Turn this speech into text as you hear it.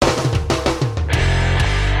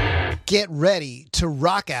Get ready to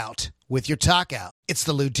rock out with your talk out. It's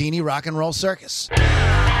the Ludini Rock and Roll Circus. All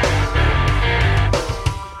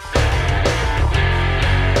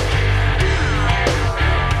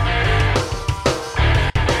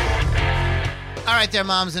right there,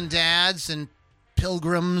 moms and dads and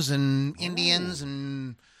pilgrims and Indians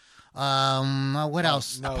and what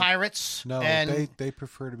else? No. Pirates. No, and, they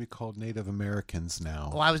prefer to be called Native Americans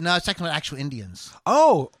now. I was talking about actual Indians.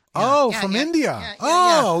 From India.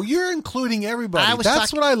 Yeah. You're including everybody. What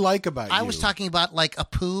I like about you. I was talking about like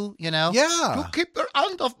Apu, you know? Yeah. You keep your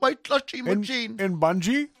hand off my touchy machine. In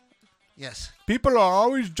Bungie, Yes. people are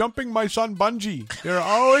always jumping my son Bungie. They're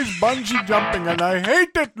always bungee jumping, and I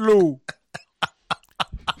hate it, Lou.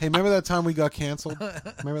 Hey, remember that time we got canceled?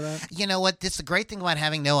 Remember that? You know what? This is the great thing about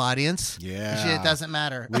having no audience. Yeah. It doesn't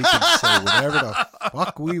matter. We can say whatever the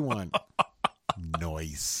fuck we want.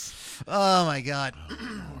 Noise. Oh, my God.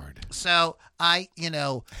 Lord. So, but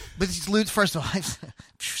these Ludes, first of all,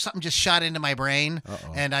 something just shot into my brain,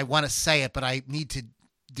 and I want to say it, but I need to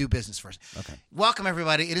do business first. Okay. Welcome,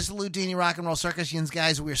 everybody. It is the Ludini Rock and Roll Circus.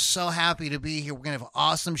 Guys, we're so happy to be here. We're going to have an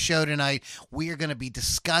awesome show tonight. We are going to be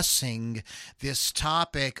discussing this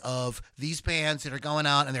topic of these bands that are going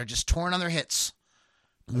out and they're just touring on their hits.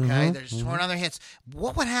 Okay? They're just touring on their hits.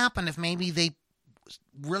 What would happen if maybe they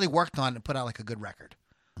really worked on it and put out like a good record?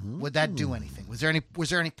 Would that do anything? Was there any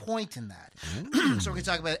point in that? So we're going to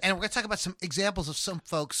talk about it. And we're going to talk about some examples of some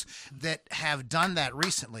folks that have done that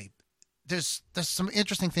recently. There's some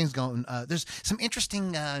interesting things going. There's some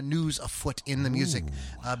interesting news afoot in the music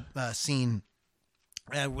scene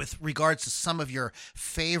with regards to some of your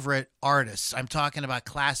favorite artists. I'm talking about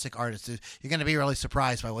classic artists. You're going to be really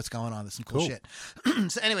surprised by what's going on. There's some cool shit.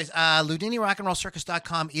 So anyways,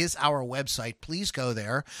 LudiniRockandRollCircus.com is our website. Please go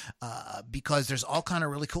there because there's all kind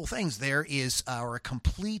of really cool things. There is our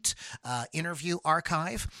complete interview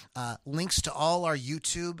archive, links to all our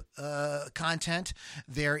YouTube content.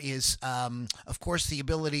 There is, of course, the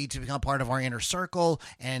ability to become part of our inner circle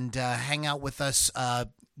and hang out with us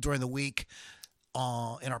during the week.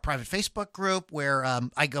 In our private Facebook group where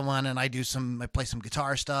I go on and I play some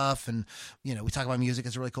guitar stuff and, we talk about music.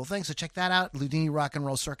 It's a really cool thing. So check that out,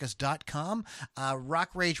 LudiniRockandRollCircus.com,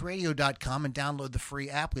 RockRageRadio.com, and download the free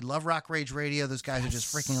app. We love Rock Rage Radio. Those guys are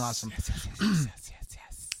just freaking awesome. Yes.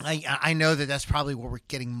 I know that's probably where we're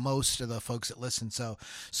getting most of the folks that listen. So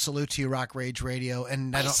salute to you, Rock Rage Radio.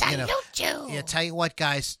 And I don't, salute you. Yeah, tell you what,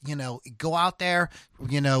 guys, go out there,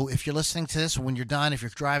 if you're listening to this or when you're done, if you're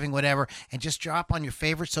driving, whatever, and just drop on your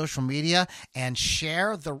favorite social media and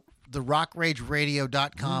share the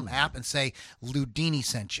RockRageRadio.com app and say Ludini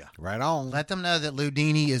sent you. Right on. Let them know that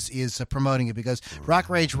Ludini is promoting it because Rock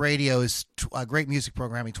Rage Radio is great music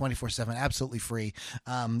programming 24/7, absolutely free.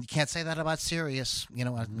 You can't say that about Sirius.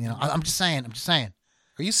 I'm just saying.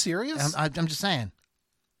 Are you serious? I'm just saying.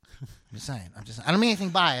 I don't mean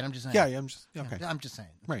anything by it. I'm just saying. Yeah, I'm just okay. I'm just saying.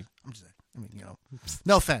 Right. I'm just saying.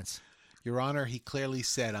 No offense. Your Honor, he clearly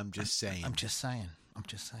said, "I'm just saying." I'm just saying.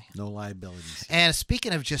 No liabilities. And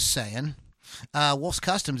speaking of just saying, Wolf's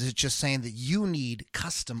Customs is just saying that you need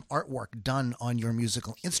custom artwork done on your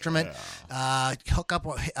musical instrument. Hook up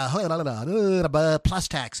plus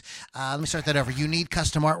tax. Let me start that over. You need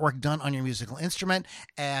custom artwork done on your musical instrument,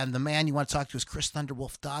 and the man you want to talk to is Chris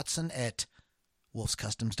Thunderwolf Dotson at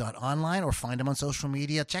wolfscustoms.online, or find them on social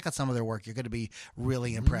media. Check out some of their work. You're going to be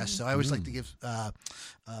really impressed. So I always like to give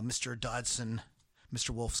Mr. Dodson,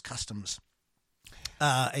 Mr. Wolf's Customs,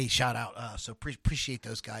 a shout out. So appreciate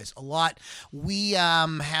those guys a lot. We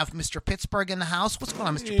have Mr. Pittsburgh in the house. What's going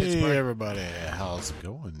on, Mr. Pittsburgh? Hey, everybody. How's it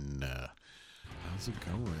going?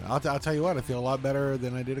 I'll tell you what, I feel a lot better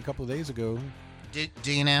than I did a couple of days ago.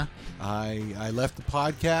 Do you now? I left the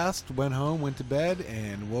podcast, went home, went to bed,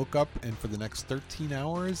 and woke up, and for the next 13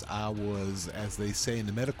 hours, I was, as they say in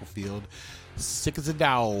the medical field, sick as a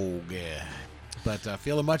dog. But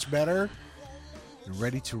feeling much better.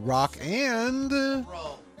 Ready to rock and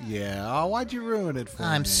yeah. Oh, why'd you ruin it for me?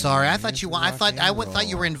 I'm sorry. I thought you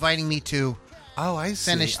were inviting me to. Oh, I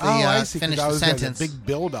see. Finish the sentence. Like a big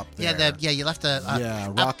build up there. You left the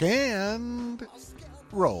rock and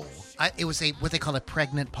roll. It was what they call a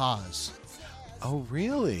pregnant pause. Oh,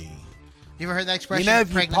 really? You ever heard that expression?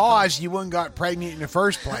 If you paused, you wouldn't got pregnant in the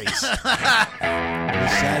first place.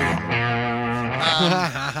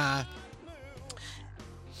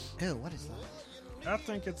 Ew, what is that? I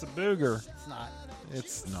think it's a booger. It's not.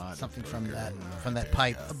 It's not something from that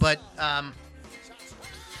pipe. But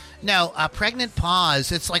no, a pregnant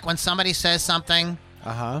pause. It's like when somebody says something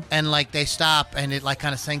and like they stop and it like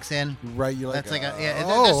kind of sinks in. Right, you're like, That's like a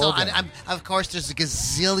okay. of course there's a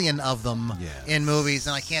gazillion of them Yes. in movies,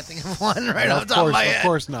 and I can't think of one right No, off the top of my head. Of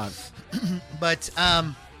course not. But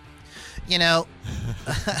you know.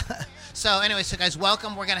 So anyway, so guys,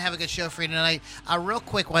 welcome. We're gonna have a good show for you tonight. Real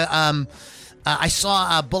quick, I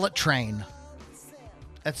saw Bullet Train.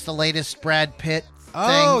 That's the latest Brad Pitt thing.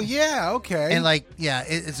 Oh yeah, okay. And like, yeah,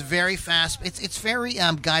 it's very fast. It's very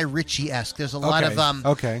Guy Ritchie-esque. There's a lot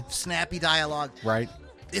of snappy dialogue. Right.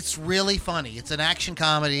 It's really funny. It's an action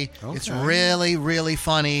comedy. Okay. It's really, really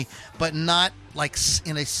funny, but not like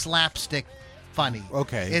in a slapstick funny.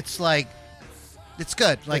 Okay. It's like, it's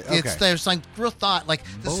good. Like there's like real thought. Like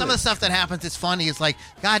some of the stuff that happens, it's funny. It's like,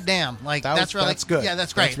 goddamn, like that's good. Yeah,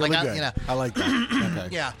 that's great. That's really like good. you know, I like that.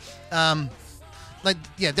 Okay. yeah. Like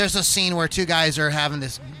there's a scene where two guys are having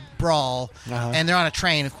this brawl, and they're on a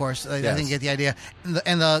train. Of course, I think you get the idea.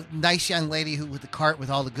 And the nice young lady who with the cart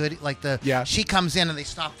with all the good, she comes in and they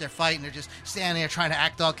stop their fight and they're just standing there trying to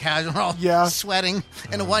act all casual, all sweating.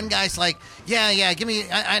 And the one guy's like, "Yeah, give me,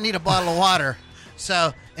 I need a bottle of water."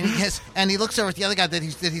 So and he looks over at the other guy that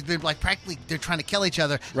he's been like practically they're trying to kill each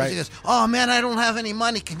other. Right. He goes, "Oh man, I don't have any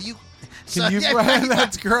money. Can you?"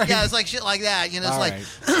 That's great. Yeah, it's like shit like that. You know,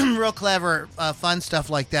 it's real clever, fun stuff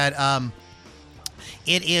like that.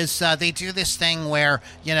 It is. They do this thing where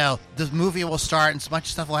the movie will start and so much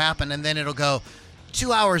stuff will happen, and then it'll go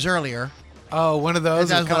 2 hours earlier. Oh, one of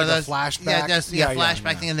those. Kind of like a flashback.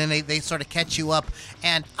 Flashback thing, and then they sort of catch you up.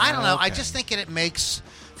 And I don't know. I just think it makes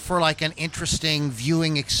for like an interesting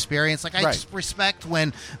viewing experience. Like I just respect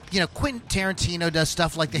when Quentin Tarantino does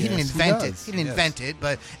stuff like that. He didn't invent it. He didn't invent it,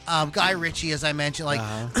 but Guy Ritchie, as I mentioned, like,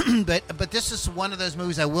 but this is one of those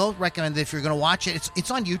movies I will recommend that if you're going to watch it. It's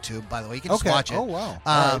on YouTube, by the way. You can just watch it. Oh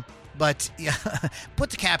wow! But yeah, put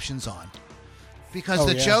the captions on. Because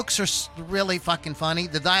the jokes are really fucking funny.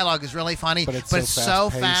 The dialogue is really funny, but it's so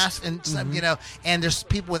fast and and there's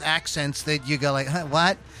people with accents that you go like, huh,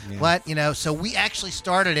 what? Yeah. What? So we actually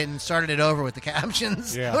started it over with the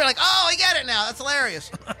captions. Yeah. We're like, oh, I get it now. That's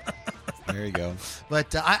hilarious. There you go.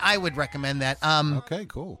 But I would recommend that. Okay,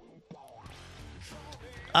 cool.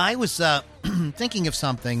 I was thinking of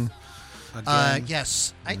something.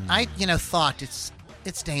 Yes, I thought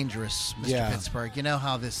it's dangerous, Mr. Pittsburgh. You know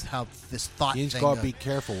how this thought thing goes. You've got to be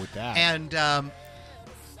careful with that. And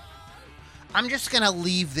I'm just going to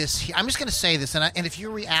leave this here. I'm just going to say this, and if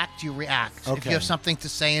you react, you react. Okay. If you have something to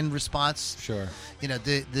say in response, sure. I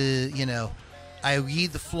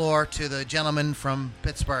yield the floor to the gentleman from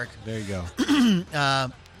Pittsburgh. There you go.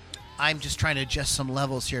 I'm just trying to adjust some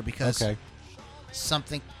levels here because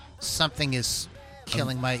something is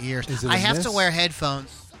killing my ears. I have to wear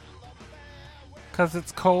headphones. Because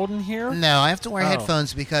it's cold in here? No, I have to wear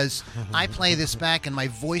headphones because I play this back and my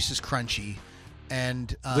voice is crunchy.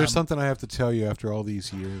 And there's something I have to tell you after all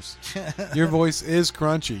these years. Your voice is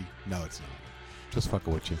crunchy. No, it's not. Just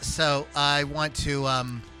fucking with you. So I want to.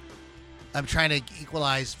 I'm trying to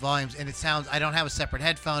equalize volumes, and it sounds. I don't have a separate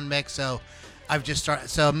headphone mix, so I've just started.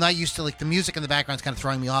 So I'm not used to like the music in the background is kind of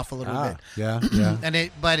throwing me off a little bit. Yeah.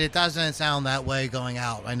 But it doesn't sound that way going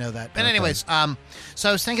out. I know that. But anyways, so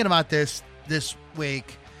I was thinking about this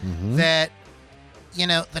week that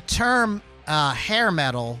the term hair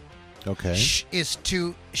metal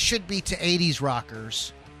should be to 80s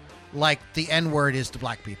rockers like the N-word is to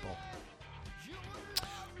black people.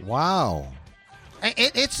 Wow.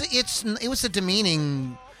 It was a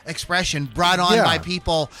demeaning expression brought on by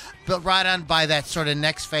people, but brought on by that sort of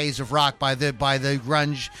next phase of rock by the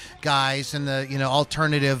grunge guys and the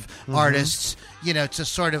alternative artists, to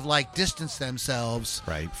sort of like distance themselves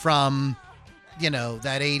from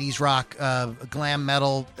that 80s rock glam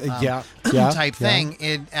metal type thing.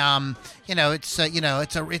 It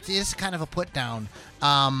it is kind of a put down.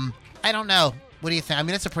 I don't know. What do you think? I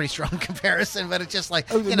mean, it's a pretty strong comparison, but it's just like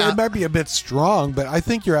it might be a bit strong, but I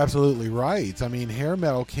think you're absolutely right. I mean, hair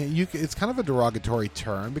metal it's kind of a derogatory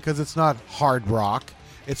term because it's not hard rock,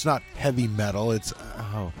 it's not heavy metal, it's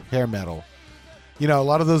hair metal. A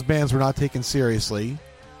lot of those bands were not taken seriously.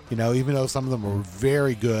 Even though some of them were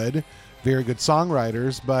very good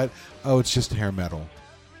songwriters, but it's just hair metal.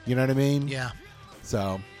 You know what I mean? Yeah.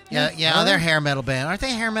 So. Yeah, they're hair metal band. Aren't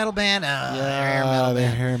they a hair metal band? They're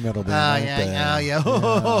hair metal band.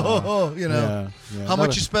 How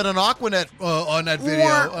much you spent on Aquanet on that video?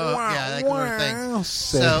 That kind of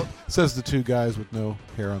thing. Says the two guys with no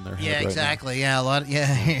hair on their head. Yeah, exactly. Right now. Yeah, a lot.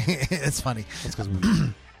 It's funny. That's because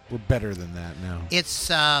we're better than that now. It's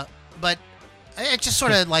but it just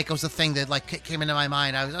sort of like was a thing that like came into my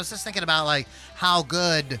mind. I was just thinking about like how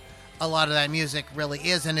good a lot of that music really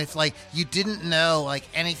is. And if like you didn't know like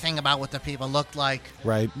anything about what the people looked like,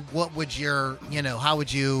 Right. what would your, how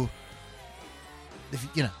would you, if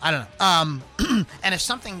I don't know. And if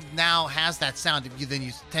something now has that sound, then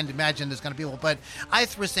you tend to imagine there's going to be people. But I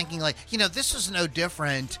was thinking like, this was no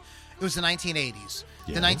different. It was the 1980s.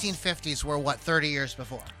 Yes. The 1950s were 30 years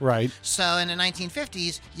before. Right. So in the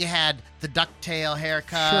 1950s, you had the ducktail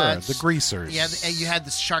haircuts. Sure, the greasers. Yeah, you had the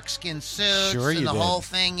shark skin suits Sure and you the did. whole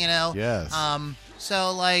thing, Yes.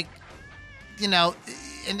 So like, and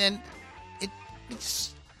then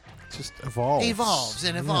it's Just evolves.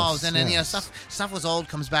 and evolves, Yes, and then yes. stuff was old,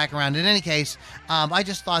 comes back around. In any case, I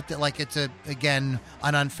just thought that like it's an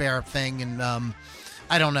unfair thing, and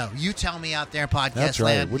I don't know. You tell me out there in podcast That's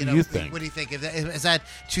right. land. What do you think? What do you think? Is that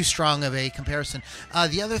too strong of a comparison?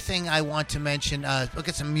 The other thing I want to mention, look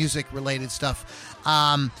at some music related stuff.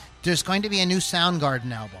 There's going to be a new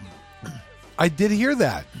Soundgarden album. I did hear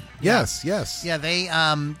that. Yes, yes. Yeah, they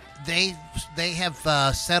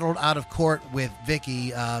have settled out of court with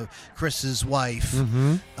Vicky, Chris's wife.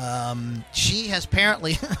 Mm-hmm. She has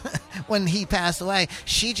apparently, when he passed away,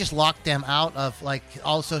 she just locked them out of like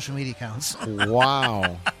all social media accounts.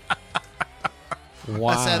 Wow.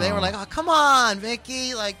 Wow. So they were like, "Oh, come on,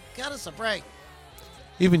 Vicky! Like, got us a break."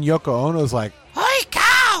 Even Yoko Ono's like, Holy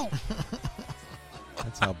cow!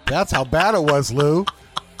 that's how bad it was, Lou.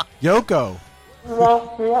 Yoko.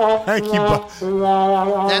 Thank you. That's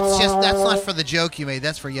not for the joke you made.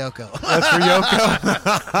 That's for Yoko. That's for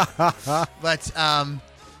Yoko. But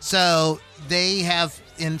so they have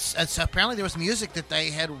so apparently there was music that they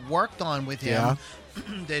had worked on with him Yeah.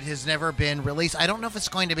 that has never been released. I don't know if it's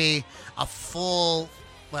going to be a full.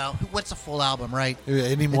 Well, what's a full album, right?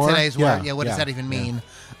 Anymore? In today's Yeah, world, yeah. What does yeah, that even mean?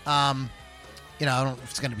 I don't know if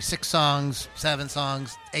it's going to be 6 songs, 7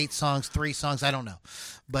 songs, 8 songs, 3 songs. I don't know,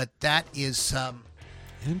 but that is.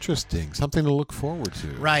 Interesting. Something to look forward to.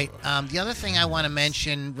 Right. The other thing I want to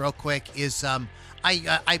mention real quick is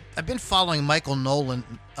I've been following Michael Nolan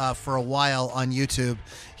for a while on YouTube.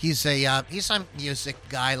 He's a music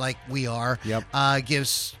guy like we are. Yep.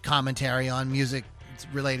 Gives commentary on music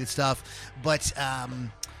related stuff. But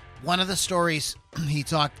one of the stories he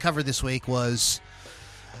covered this week was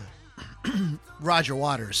Roger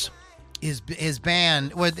Waters. His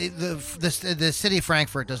band, well, the city of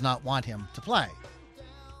Frankfurt does not want him to play.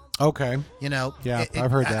 Okay. Yeah,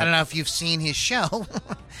 I've heard that. I don't know if you've seen his show.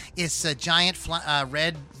 It's a giant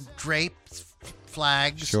red draped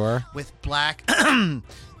flags Sure. with black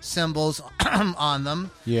symbols on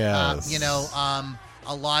them. Yes.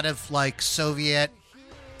 A lot of like Soviet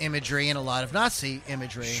imagery and a lot of Nazi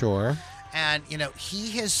imagery. Sure. And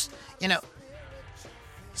he has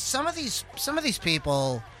some of these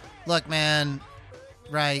people, look, man,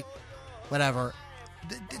 right, whatever,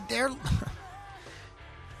 they're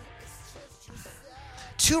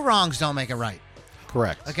two wrongs don't make a right.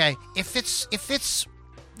 Correct. Okay, if it's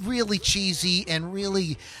really cheesy and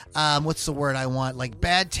really what's the word I want, like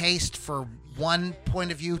bad taste for one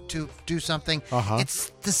point of view to do something,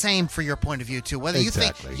 it's the same for your point of view too. Whether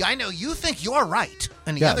Exactly. you think, I know you think you're right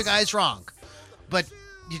and the Yes. other guy's wrong, but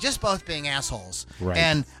you're just both being assholes. Right.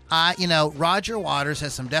 And Roger Waters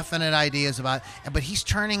has some definite ideas about, but he's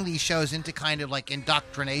turning these shows into kind of like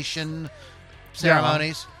indoctrination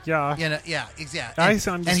ceremonies. Yeah. Yeah, exactly. I And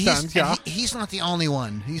understand, yeah. he's not the only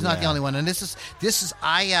one. He's not the Yeah. only one. And this is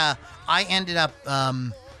I ended up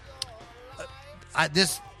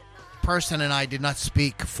this person and I did not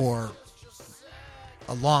speak for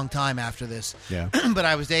a long time after this. Yeah. But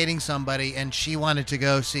I was dating somebody and she wanted to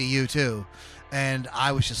go see you too. And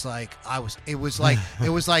I was just like, it was like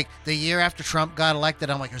the year after Trump got elected.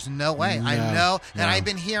 I'm like, there's no way. I know. And I've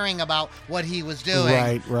been hearing about what he was doing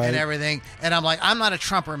Right. and everything. And I'm like, I'm not a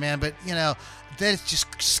Trumper, man, but that just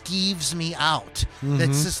skeeves me out. Mm-hmm.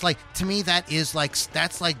 That's just like, to me,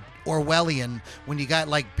 that's like Orwellian when you got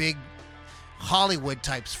like big Hollywood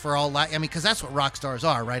types for all that. I mean, because that's what rock stars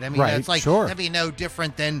are, right? I mean, Right, it's like, sure. that'd be no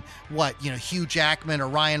different than what, Hugh Jackman or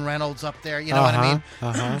Ryan Reynolds up there. You know what I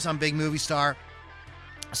mean? Some big movie star.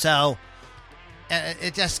 So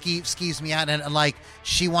it just skeeves me out. And like,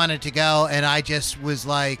 she wanted to go, and I just was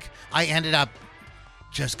like, I ended up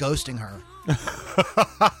just ghosting her.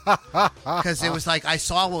 Because it was like I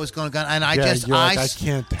saw what was going on, and I Yeah, just you're like, I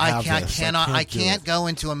can't have this. I can't do it. go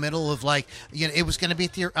into a middle of like it was going to be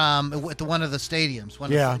at the one of the stadiums,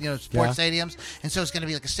 Yeah. of the, sports stadiums, and so it's going to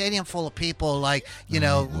be like a stadium full of people, like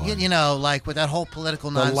boy. like with that whole political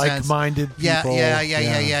The nonsense, like-minded people. Yeah.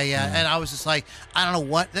 And I was just like, I don't know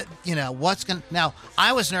what what's going. Now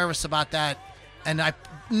I was nervous about that, and I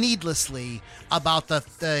needlessly about the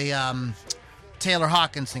Taylor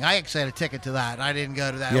Hawkins thing. I actually had a ticket to that. I didn't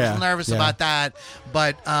go to that. I Yeah, was nervous yeah. about that,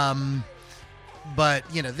 but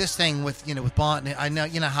this thing with with Bond, I know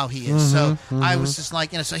how he is. So I was just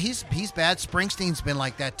like, so he's bad. Springsteen's been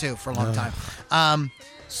like that too for a long time.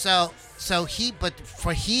 So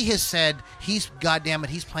he has said he's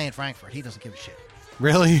playing Frankfurt. He doesn't give a shit.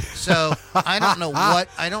 Really? So I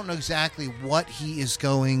don't know exactly what he is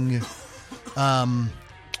going.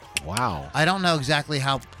 Wow. I don't know exactly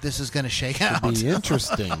how this is going to shake out. Be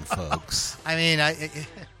interesting, folks. I mean,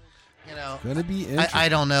 Gonna be interesting. I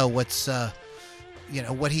don't know what's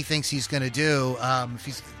what he thinks he's going to do. If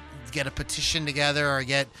he's get a petition together or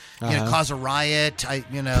get cause a riot. Oh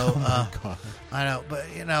my God. I know, but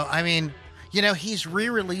I mean, he's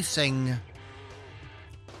re-releasing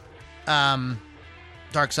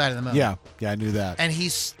Dark Side of the Moon. Yeah, I knew that. And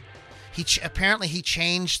apparently he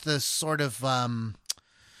changed the sort of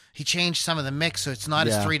he changed some of the mix, so it's not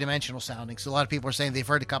as three-dimensional sounding. So a lot of people are saying they've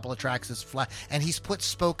heard a couple of tracks that's flat, and he's put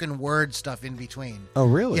spoken word stuff in between. Oh,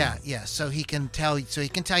 really? Yeah. So he can tell you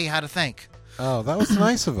how to think. Oh, that was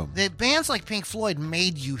nice of him. The bands like Pink Floyd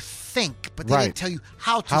made you think, but they didn't tell you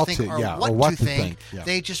how to think or what to think. Yeah.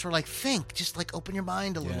 They just were like, think, just like open your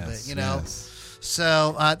mind a little bit, Yes.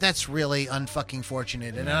 So that's really unfucking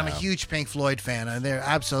fortunate, and I'm a huge Pink Floyd fan, and they're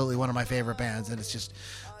absolutely one of my favorite bands, and it's just,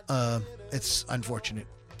 it's unfortunate.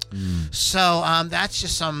 So that's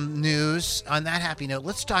just some news. On that happy note,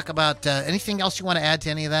 let's talk about anything else you want to add to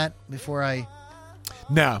any of that before I...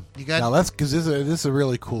 No. You good? No, because this is a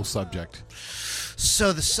really cool subject.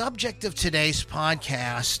 So the subject of today's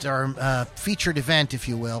podcast, or featured event, if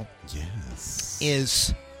you will,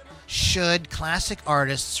 is... should classic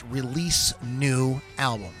artists release new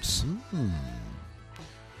albums?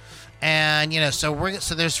 And so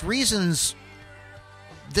there's reasons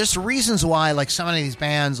why, like, some of these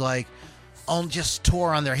bands like just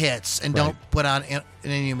tour on their hits and don't put out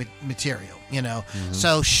any material.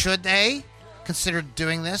 So should they consider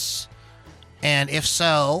doing this? And if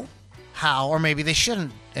so, how? Or maybe they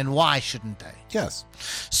shouldn't, and why shouldn't they? Yes.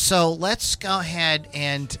 So let's go ahead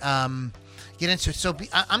and get into it. So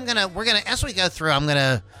we're gonna as we go through, I'm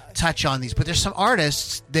gonna touch on these, but there's some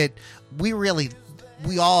artists that we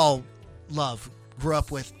all love, grew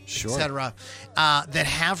up with, etc., that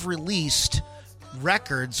have released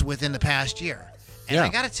records within the past year. And I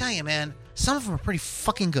gotta tell you, man, some of them are pretty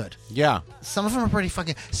fucking good. Yeah. Some of them are pretty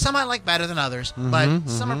fucking... Some I like better than others, but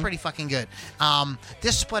some are pretty fucking good.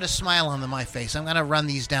 This put a smile on my face. I'm going to run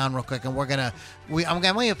these down real quick, and I'm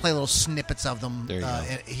going to play little snippets of them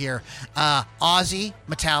here. Ozzy,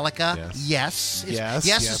 Metallica, Yes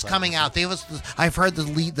is coming out. I've heard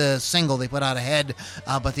the single they put out ahead,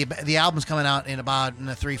 but the album's coming out in about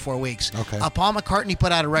 3-4 weeks. Okay. Paul McCartney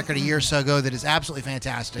put out a record a year or so ago that is absolutely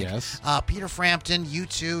fantastic. Yes. Peter Frampton,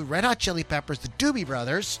 U2, Red Hot Chili Peppers, the Doobie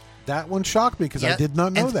Brothers. That one shocked me because I did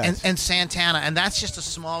not know that. And Santana, and that's just a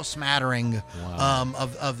small smattering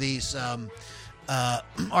of these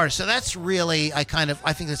artists. So that's really, I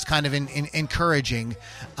think that's kind of encouraging.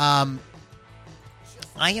 I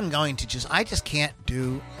just can't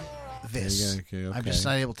do this. Okay. I'm just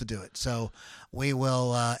not able to do it. So we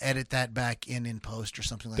will edit that back in post or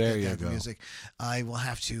something like that. There you The go. music. I will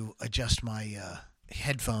have to adjust my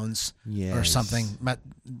headphones or Yes. something.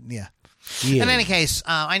 Yes. In any case,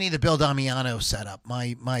 I need the Bill Damiano setup.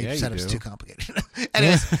 My setup's do. too complicated.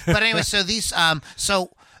 Anyway, so these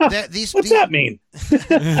these What's that mean?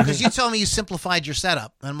 because you told me you simplified your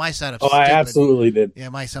setup, and my setup's Oh, I stupid. absolutely did. Yeah,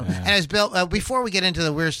 my setup. And as Bill, before we get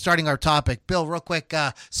into we're starting our topic. Bill, real quick,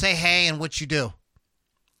 say hey and what you do.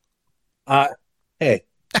 Hey,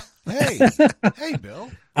 Hey,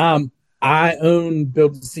 Bill. I own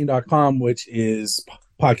BuildTheScene.com, which is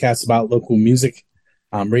podcasts about local music,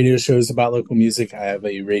 radio shows about local music. I have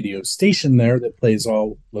a radio station there that plays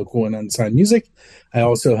all local and unsigned music. I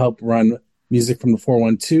also help run Music from the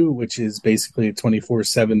 412, which is basically a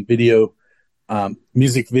 24/7 video,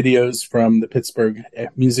 music videos from the Pittsburgh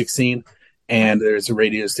music scene. And there's a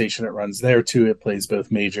radio station that runs there too. It plays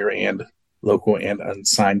both major and local and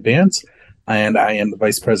unsigned bands. And I am the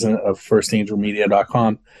vice president of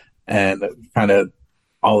FirstAngelMedia.com. And kind of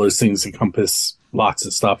all those things encompass lots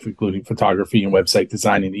of stuff, including photography and website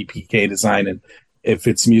design and EPK design. And if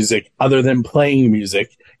it's music other than playing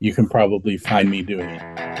music, you can probably find me doing it.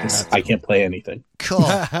 'Cause I can't play anything. Cool.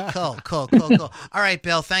 All right,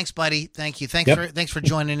 Bill. Thanks, buddy. Thank you. Thanks for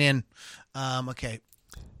joining in. Okay.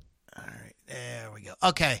 All right. There we go.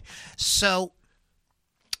 Okay. So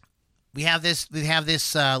we have this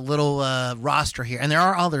little roster here, and there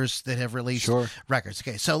are others that have released records.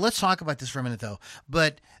 Okay. So let's talk about this for a minute, though.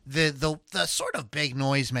 But the sort of big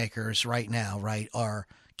noisemakers right now, right, are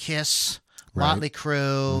Kiss, Right. Motley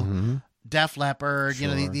Crue, Def Leppard,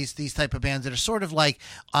 Sure. these type of bands that are sort of like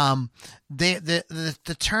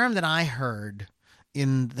the term that I heard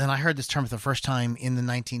this term for the first time in the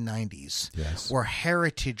 1990s Yes. were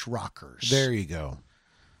heritage rockers. There you go.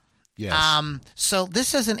 Yes. So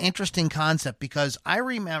this is an interesting concept because I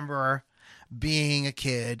remember being a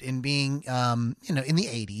kid and being, in the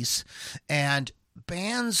 80s, and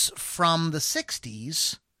bands from the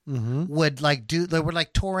 60s would they were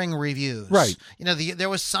like touring reviews. Right. There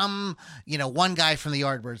was some, one guy from the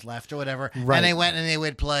Yardbirds left or whatever, Right. and they went and they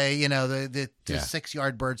would play, the Yeah. 6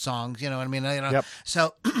 Yardbird songs, you know what I mean? Yep.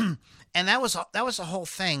 So, and that was the whole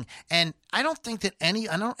thing. And I don't think that I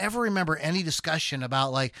don't ever remember any discussion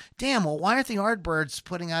about like, damn, well, why aren't the Yardbirds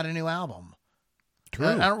putting out a new album? True.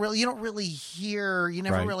 You don't really hear, you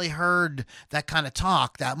never Right. really heard that kind of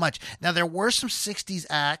talk that much. Now, there were some 60s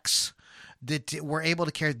acts that were able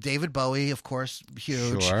to carry. David Bowie, of course,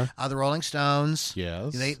 huge. Sure. The Rolling Stones.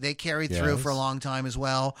 Yes. They carried through Yes. for a long time as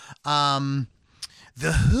well.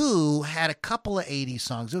 The Who had a couple of 80s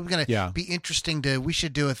songs. It was going to Yeah. be interesting we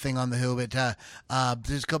should do a thing on The Who, but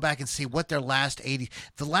just go back and see what their last 80s.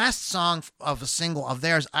 The last song of a single of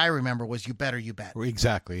theirs I remember was You Better You Bet.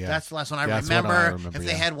 Exactly. Yeah. That's the last one I That's what remember. I remember, If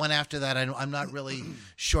they yeah. had one after that, I'm not really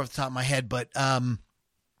sure off the top of my head, but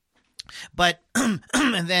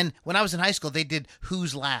and then when I was in high school, they did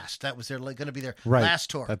Who's Last. That was going to be their Right. last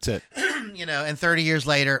tour. That's it. And 30 years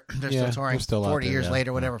later, they're Yeah, still touring. they're still out 40 there, years yeah.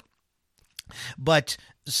 later, whatever. But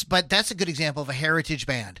that's a good example of a heritage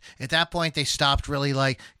band. At that point, they stopped really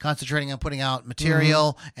like concentrating on putting out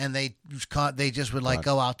material, and they just would like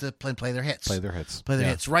go out to play their hits. Play their hits. Play their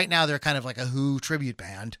Yeah. hits. Right now, they're kind of like a Who tribute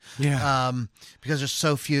band. Yeah. Because there's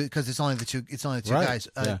so few. Because it's only the two. It's only the two Right. guys.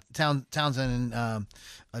 Yeah. Townsend and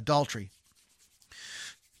Daltrey.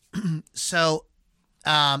 So,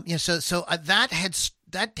 but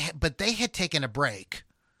they had taken a break.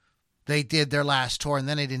 They did their last tour, and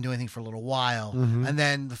then they didn't do anything for a little while, and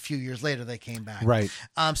then a few years later they came back. Right.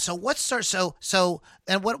 And what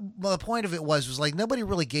the point of it was like nobody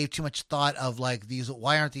really gave too much thought of like these.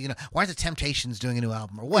 Why aren't the Temptations doing a new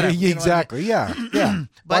album or whatever? Yeah, you know what I mean? exactly. Yeah. Yeah.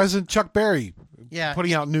 Why isn't Chuck Berry Yeah.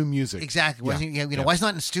 putting out new music? Exactly. Yeah. Wasn't, Yeah. why is it not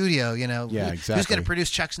in the studio? Yeah, Who's exactly. going to produce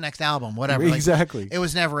Chuck's next album? Whatever. Like, Exactly. it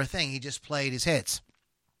was never a thing. He just played his hits.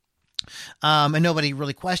 And nobody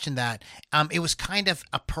really questioned that. It was kind of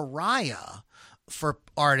a pariah for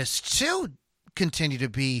artists to continue to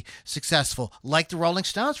be successful, like the Rolling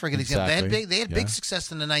Stones, for a good example. Exactly. They had Yeah. big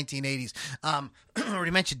success in the 1980s. I already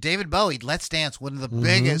mentioned David Bowie, Let's Dance, one of the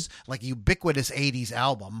biggest, like ubiquitous 80s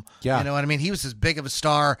album. Yeah. You know what I mean? He was as big of a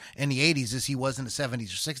star in the 80s as he was in the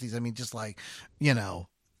 70s or 60s. I mean, just like, he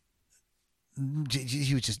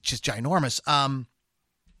was just ginormous.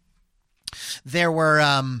 There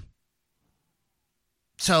were,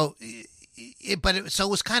 so it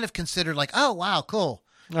was kind of considered like, oh wow, cool.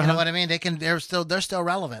 You know what I mean? They're still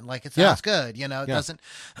relevant. Like it sounds good. It doesn't.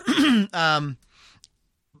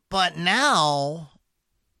 But now,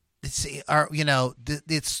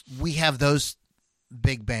 we have those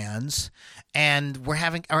big bands, and we're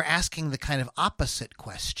asking the kind of opposite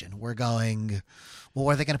question. We're going, well,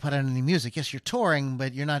 are they going to put out any music? Yes, you're touring,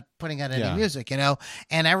 but you're not putting out any music, And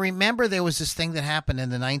I remember there was this thing that happened in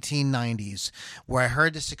the 1990s where I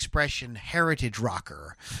heard this expression, heritage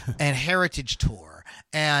rocker and heritage tour.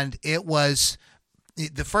 And it was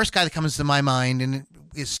the first guy that comes to my mind and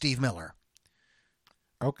is Steve Miller.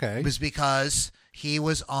 Okay. It was because he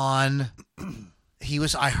was on... I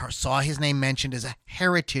saw his name mentioned as a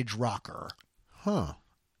heritage rocker. Huh.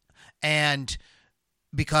 And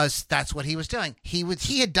because that's what he was doing.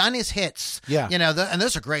 He had done his hits. Yeah. And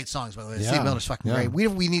those are great songs, by the way. Yeah. Steve Miller's fucking Yeah.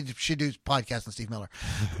 great. We should do podcasts on Steve Miller.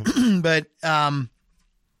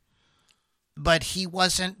 But he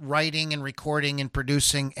wasn't writing and recording and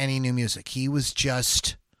producing any new music. He was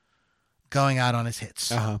just going out on his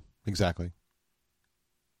hits. Uh-huh. Exactly.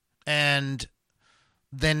 And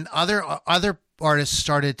then other artists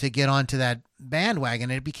started to get onto that bandwagon,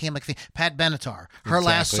 and it became like Pat Benatar. Her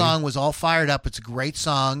last song was All Fired Up. It's a great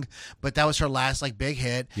song, but that was her last like big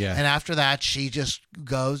hit. Yeah. And after that, she just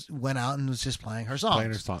went out and was just playing her songs.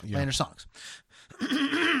 Playing her songs.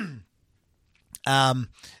 And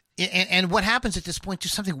what happens at this point?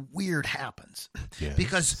 Just something weird happens. Yes.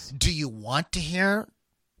 Because do you want to hear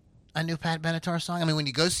a new Pat Benatar song? I mean, when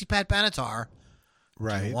you go see Pat Benatar,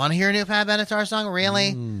 Right. you want to hear a new Pat Benatar song?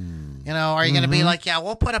 Really? You know, are you going to be like, yeah,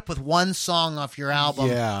 we'll put up with one song off your album,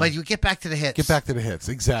 Yeah. but you get back to the hits. Get back to the hits.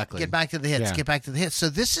 Exactly. Get back to the hits. Yeah. Get back to the hits. So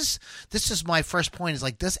this is my first point. Is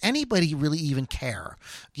like, does anybody really even care?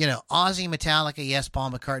 You know, Ozzy, Metallica, yes,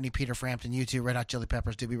 Paul McCartney, Peter Frampton, U2, Red Hot Chili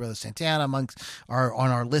Peppers, Doobie Brothers, Santana are on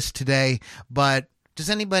our list today. But does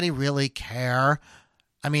anybody really care?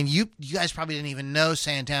 I mean, you guys probably didn't even know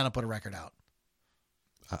Santana put a record out.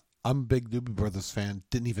 I'm a big Doobie Brothers fan.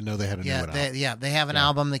 Didn't even know they had a new one out. They have an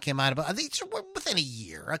album that came out about, I think it's within a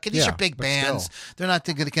year. Okay, these Yeah, are big but bands. still. They're not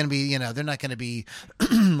going to be, you know, they're not going to be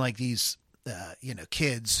like these, you know,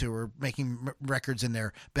 kids who are making records in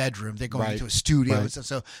their bedroom. They're going Right. into a studio and Right.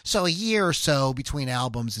 stuff. So a year or so between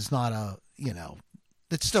albums is not a, you know,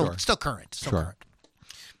 it's still Sure. still current. Still Sure. current.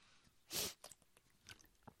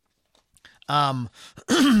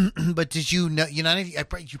 But did you know? You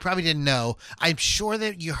probably didn't know. I'm sure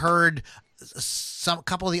that you heard a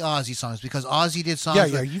couple of the Ozzy songs because Ozzy did songs.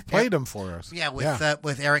 Yeah, with, you played them for us. Yeah,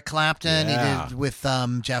 with Eric Clapton, Yeah. he did with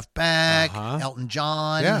Jeff Beck, Uh-huh. Elton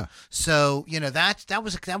John. Yeah. So you know that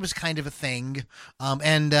was kind of a thing,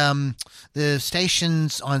 and the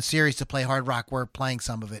stations on Sirius to play hard rock were playing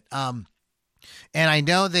some of it. And I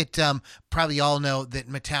know that probably all know that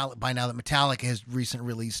Metallica has recently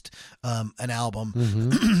released an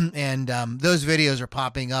album, and those videos are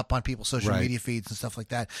popping up on people's social Right. media feeds and stuff like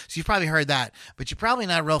that. So you've probably heard that, but you're probably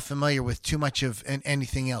not real familiar with too much of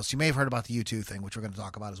anything else. You may have heard about the U2 thing, which we're going to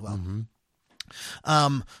talk about as well.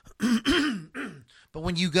 But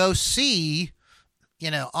when you go see,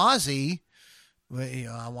 you know, Ozzy, well, you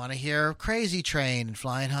know, I want to hear Crazy Train and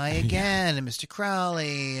Flying High Again and Mr.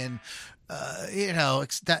 Crowley and, you know,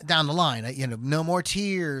 down the line, you know, No More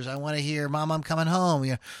Tears. I want to hear Mom, I'm Coming Home.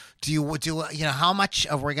 You know, you know, how much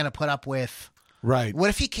of we're going to put up with? Right. What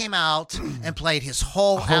if he came out and played his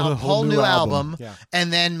whole whole new new album, album. Yeah.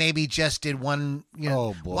 and then maybe just did one, you know,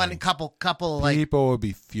 Oh, boy. one couple like People would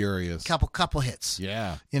be furious. couple hits.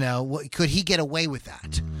 Yeah. You know, could he get away with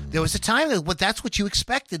that? There was a time that that's what you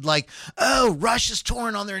expected. Like, oh, Rush is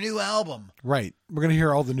touring on their new album. Right. We're going to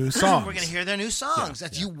hear all the new songs. We're going to hear their new songs. Yeah,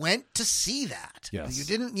 You went to see that. Yes. You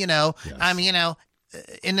didn't, you know, Yes. I mean, you know,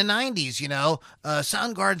 in the 90s, you know,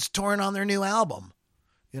 Soundgarden's touring on their new album.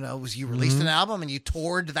 You know, was you released an album and you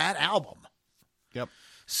toured that album. Yep.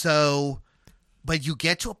 So, but you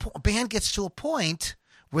get to a band gets to a point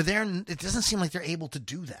where it doesn't seem like they're able to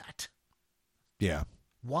do that. Yeah.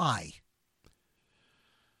 Why?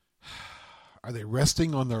 Are they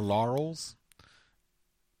resting on their laurels?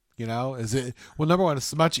 You know, is it, well, number one,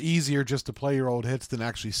 it's much easier just to play your old hits than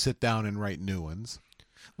actually sit down and write new ones.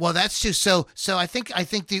 Well, that's true. So I think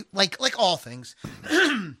the like all things.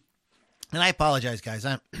 And I apologize, guys.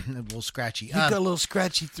 I'm a little scratchy. You got a little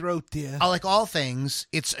scratchy throat there. Like all things,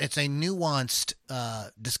 it's a nuanced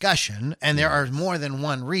discussion, and there are more than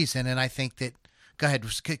one reason. And I think that. Go ahead,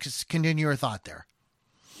 continue your thought there.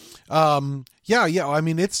 Yeah. I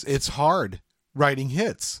mean, it's hard writing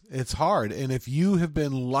hits. It's hard, and if you have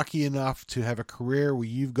been lucky enough to have a career where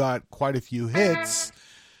you've got quite a few hits,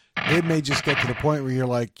 it may just get to the point where you're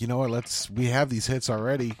like, you know what? We have these hits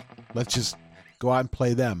already. Let's just go out and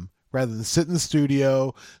play them, rather than sit in the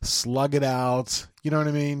studio, slug it out. You know what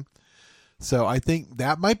I mean? So I think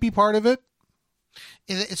that might be part of it.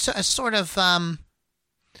 It's a sort of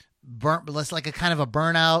it's like a kind of a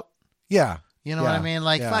burnout. Yeah. You know what I Yeah. mean?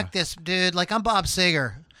 Like, Yeah. fuck this, dude. Like, I'm Bob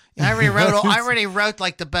Seger. I already wrote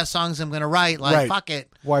like the best songs I'm going to write. Like, Right. fuck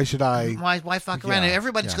it. Why should I? Why fuck around? Yeah,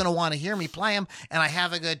 Everybody's yeah. going to want to hear me play them, and I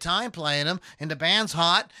have a good time playing them, and the band's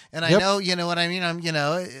hot, and I Yep. know, you know what I mean? I'm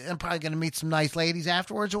probably going to meet some nice ladies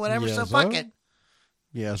afterwards or whatever, so Yes, fuck sir. it.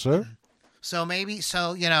 Yes, sir. So maybe,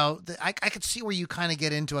 you know, I could see where you kind of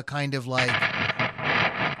get into a kind of like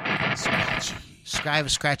Scratchy.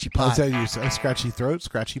 scratchy I'll pot. tell you, a scratchy throat,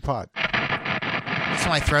 scratchy pot. That's how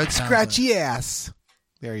my throat sounds. Scratchy ass.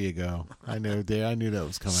 There you go. I knew that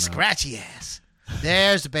was coming out. Scratchy ass.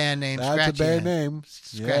 There's the band name. That's Scratchy a bad ass. name.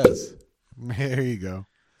 Scratchy. Yes. There you go.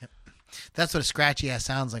 That's what a scratchy ass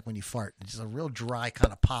sounds like when you fart. It's just a real dry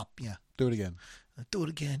kind of pop. Yeah. Do it again. Do it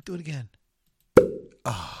again. Do it again.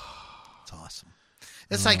 Oh, it's awesome.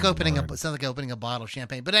 It's like opening Lord. it sounds like opening a bottle of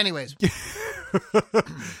champagne. But anyways,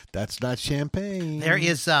 That's not champagne. there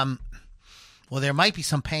is well, there might be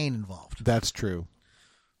some pain involved. That's true.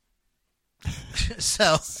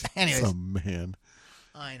 So, anyways, Oh, man.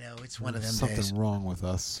 I know it's one of There's them something days. wrong with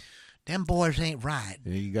us. Them boys ain't right.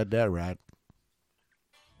 Yeah, you got that right.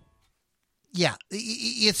 Yeah,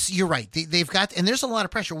 you're right. They've got, and there's a lot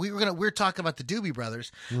of pressure. We're talking about the Doobie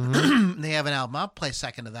Brothers. Mm-hmm. They have an album. I'll play a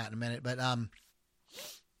second of that in a minute. But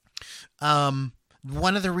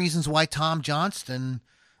one of the reasons why Tom Johnston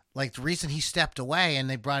like the reason he stepped away and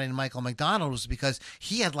they brought in Michael McDonald was because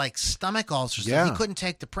he had like stomach ulcers. Yeah. So he couldn't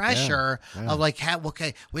take the pressure Yeah. of like,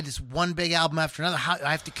 okay, with this one big album after another, how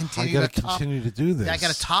I have to continue I got to to continue to do this. I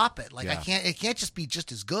got to top it. Like Yeah. it can't just be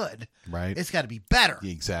just as good. Right. It's got to be better.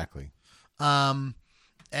 Yeah, exactly. And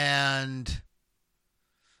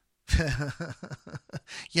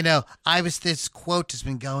this quote has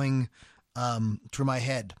been going through my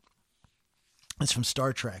head. It's from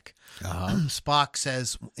Star Trek. Spock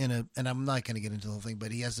says and I'm not going to get into the whole thing,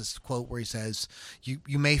 but he has this quote where he says,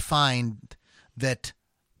 you may find that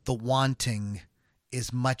the wanting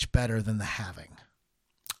is much better than the having.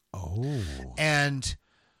 Oh. And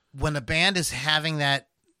when a band is having that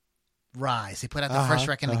rise, they put out the first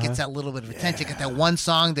record and it gets that little bit of attention. Get that one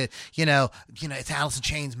song that, it's Alice in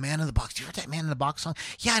Chains, Man in the Box. Do you heard that Man in the Box song?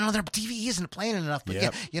 Yeah, I know their TV isn't playing enough, but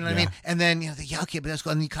Yep. you know what I mean? And then, okay, but that's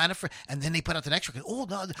good. And you kind of, and then they put out the next record. Oh,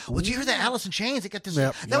 no. Well, did you hear that Alice in Chains? They got this,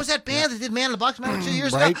 that was that band that did Man in the Box 2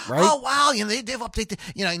 years ago. Right. Oh, wow. They've updated,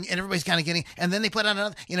 and everybody's kind of getting, and then they put out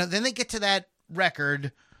another, then they get to that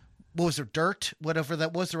record. What was it? Dirt? Whatever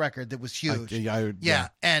that was, the record that was huge. Yeah.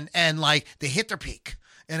 And like they hit their peak.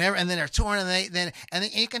 And then they're touring, and then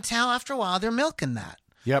you can tell after a while they're milking that.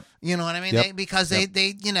 Yep. You know what I mean? Yep.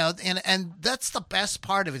 They and that's the best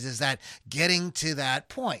part of it is that getting to that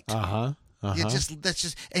point. And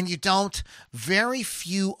you don't. Very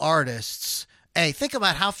few artists. Hey, think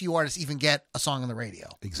about how few artists even get a song on the radio.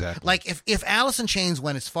 Exactly. Like if Alice in Chains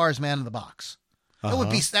went as far as Man in the Box. That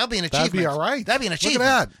would be an achievement. That'd be all right. That'd be an achievement. Look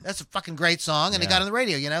at that. That's a fucking great song, and they got it on the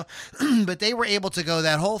radio, But they were able to go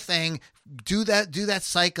that whole thing, do that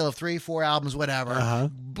cycle of 3-4 albums,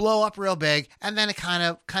 whatever, blow up real big, and then it kind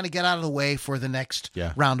of get out of the way for the next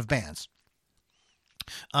round of bands.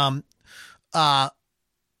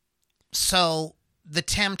 So the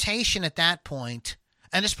temptation at that point.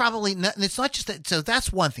 And it's probably not, it's not just that. So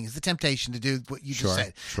that's one thing, is the temptation to do what you just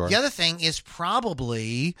said. Sure. The other thing is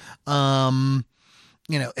probably,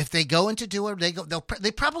 if they go into do it,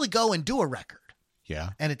 they probably go and do a record. Yeah.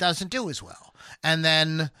 And it doesn't do as well. And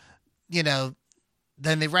then,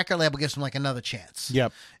 then the record label gives them like another chance.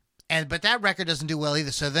 Yep. But that record doesn't do well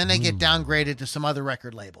either. So then they get downgraded to some other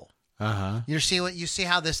record label. You see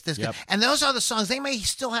how this Yep. and those are the songs. They may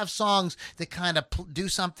still have songs that kind of do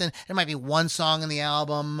something. There might be one song in the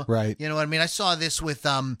album, right? You know what I mean? I saw this with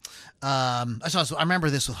I remember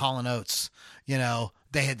this with Hall & Oates.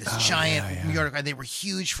 They had this giant New York. They were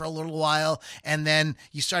huge for a little while, and then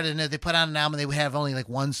they put out an album. They would have only like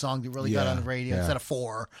one song that really got on the radio instead of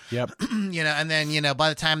 4. Yep. And then by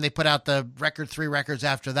the time they put out the record, 3 records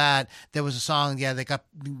after that, there was a song. Yeah,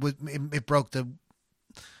 it broke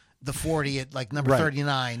the 40 at like number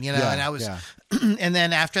 39, and I was, and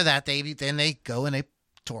then after that, they go and they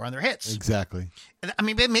tour on their hits. Exactly. I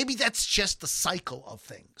mean, maybe that's just the cycle of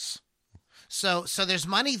things. So there's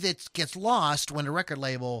money that gets lost when the record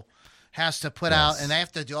label has to put out, and they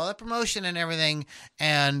have to do all the promotion and everything,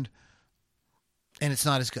 and it's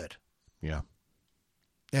not as good. Yeah.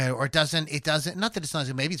 Or it doesn't, not that it's not,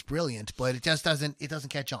 maybe it's brilliant, but it just doesn't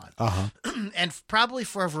catch on. And probably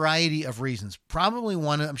for a variety of reasons. Probably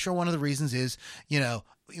I'm sure one of the reasons is,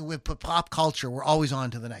 with pop culture, we're always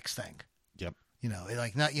on to the next thing. Yep.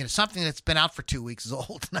 Something that's been out for 2 weeks is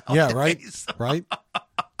old now. Yeah, right. Right.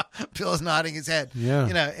 Bill's nodding his head.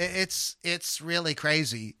 Yeah. It's really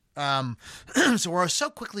crazy. So we're so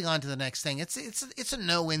quickly on to the next thing. It's a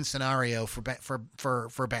no-win scenario for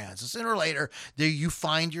bands. Sooner or later, you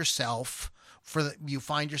find yourself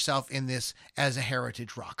in this as a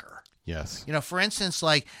heritage rocker. Yes. For instance,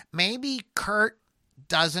 like maybe Kurt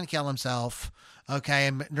doesn't kill himself. Okay,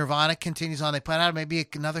 and Nirvana continues on. They put out maybe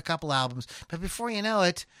another couple albums, but before you know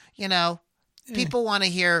it, people want to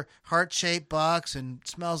hear Heart-Shaped Box and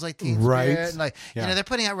Smells Like Teen Spirit. And they're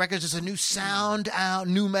putting out records. There's a new sound out,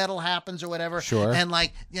 new metal happens or whatever. Sure. And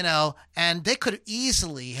and they could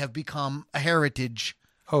easily have become a heritage.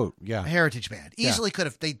 Oh, yeah. A heritage band. Easily could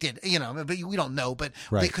have, they did, but we don't know, but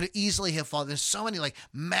right. They could have easily have fallen. There's so many like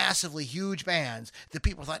massively huge bands that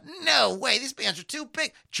people thought, no way, these bands are too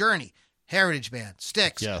big. Journey. Heritage band.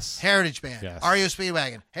 Styx. Yes. Heritage band. Yes. REO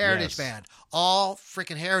Speedwagon. Heritage band. All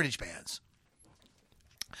freaking heritage bands.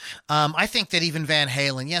 I think that even Van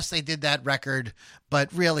Halen, yes, they did that record,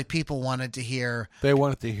 but really people wanted to hear. They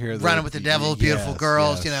wanted to hear Running with the Devil, Beautiful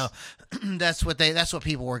Girls. Yes. That's what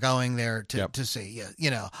people were going there to see.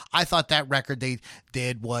 Yeah, I thought that record they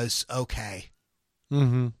did was okay.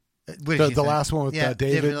 Mm-hmm. The last one with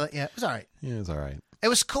David. Yeah, it was all right. Yeah, it was all right. It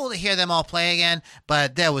was cool to hear them all play again,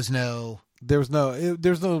 but there was no There's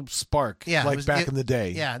no spark Yeah, like back in the day.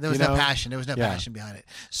 Yeah, there was no passion. There was no passion behind it.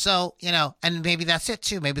 So, and maybe that's it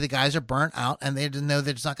too. Maybe the guys are burnt out and they didn't know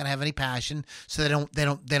that it's not going to have any passion, so they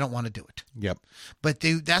don't want to do it. Yep. But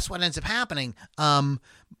that's what ends up happening. The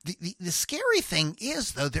scary thing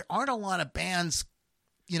is though, there aren't a lot of bands,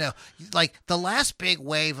 like the last big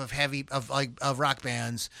wave of rock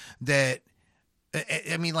bands that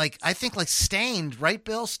I mean, like I think like Stained, right,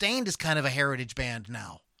 Bill? Stained is kind of a heritage band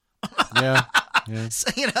now. Yeah.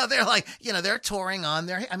 So, they're like, they're touring on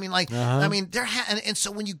there. I mean, like, they're, and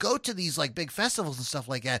so when you go to these like big festivals and stuff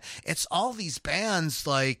like that, it's all these bands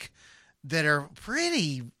like that are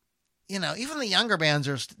pretty, even the younger bands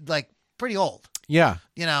are like pretty old. Yeah.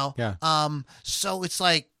 Yeah. So it's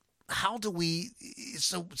like, how do we,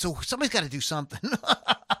 so somebody's got to do something.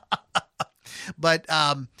 But,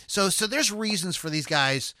 so there's reasons for these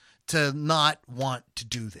guys to not want to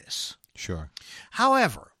do this. Sure.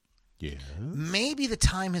 However, yes, maybe the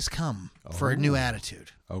time has come for a new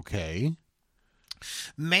attitude. Okay.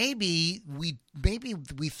 Maybe we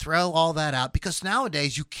throw all that out, because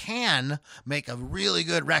nowadays you can make a really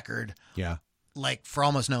good record. Yeah. Like for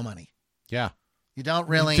almost no money. Yeah. You don't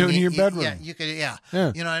really do it in your bedroom. Yeah, you could. Yeah. You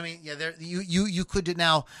know what I mean? Yeah. You could do.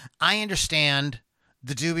 Now I understand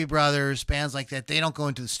the Doobie Brothers, bands like that. They don't go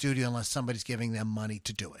into the studio unless somebody's giving them money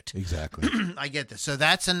to do it. Exactly. I get this. So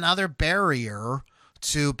that's another barrier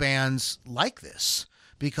to bands like this,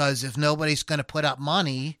 because if nobody's going to put up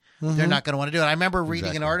money, they're not going to want to do it. I remember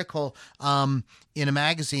reading an article in a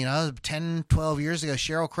magazine 10, 12 years ago.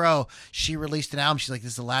 Sheryl Crow, she released an album. She's like,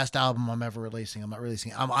 this is the last album I'm ever releasing. I'm not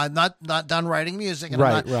releasing it. I'm not done writing music. And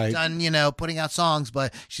I'm not done, putting out songs.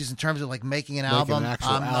 But she's, in terms of like making an album,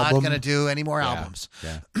 I'm not going to do any more albums.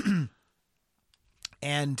 Yeah.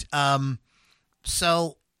 And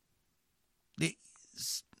so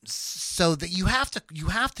that you have to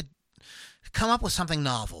come up with something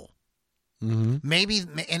novel. Mm-hmm. Maybe,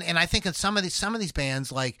 and I think in some of these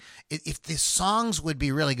bands, like if the songs would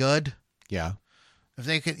be really good, yeah, if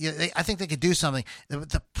they could, I think they could do something.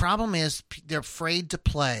 The problem is they're afraid to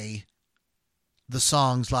play the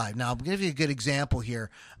songs live. Now, I'll give you a good example here.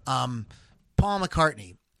 Paul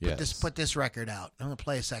McCartney put this record out. I'm going to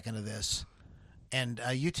play a second of this, and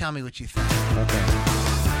you tell me what you think. Okay.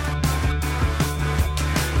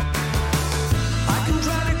 I can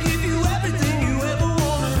try to give you everything you ever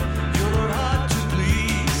wanted. You're not hard to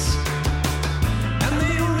please. And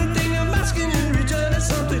the only thing I'm asking in return is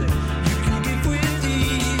something you can give with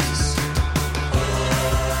ease.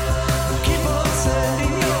 Keep on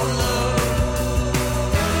sending your love.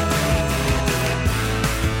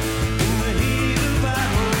 In the heat of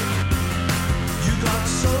battle, you got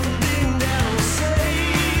something that'll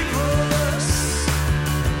save us.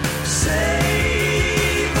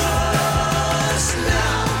 Save us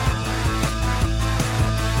now.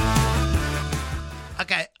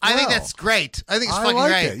 Okay, I think that's great. I think it's I fucking like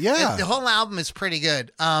great. it, yeah. The whole album is pretty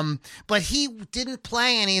good. But he didn't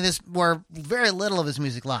play any of this, or very little of his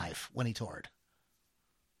music live when he toured.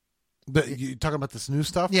 But you talking about this new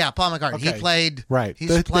stuff? Yeah, Paul McCartney. Okay. He played. Right. He's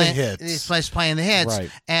The playing hits. He's playing the hits. Right.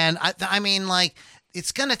 And I mean, like,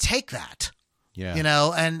 it's gonna take that. Yeah.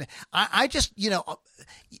 And I just,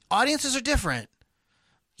 audiences are different.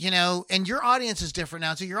 And your audience is different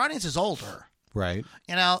now. So your audience is older. Right.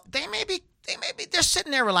 They're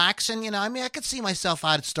sitting there relaxing. I could see myself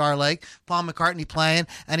out at Star Lake, Paul McCartney playing,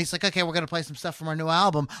 and he's like, okay, we're going to play some stuff from our new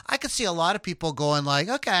album. I could see a lot of people going like,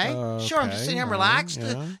 okay, sure, I'm just sitting here, I'm relaxed.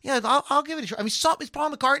 I'll give it a try. I mean, it's Paul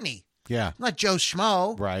McCartney. Yeah. I'm not Joe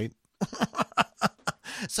Schmo. Right.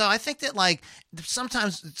 So I think that like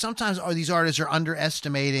sometimes these artists are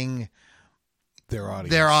underestimating Their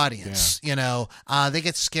audience. They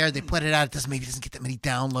get scared. They put it out. It doesn't get that many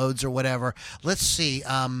downloads or whatever. Let's see.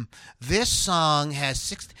 This song has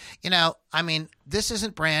 60. This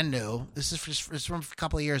isn't brand new. This is from a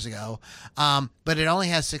couple of years ago. But it only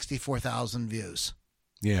has 64,000 views.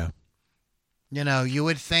 Yeah. You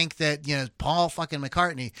would think that, Paul fucking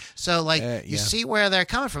McCartney. So, like, you see where they're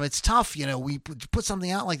coming from. It's tough. We put something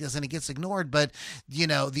out like this and it gets ignored. But,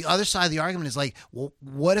 the other side of the argument is like, well,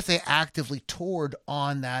 what if they actively toured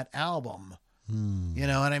on that album? You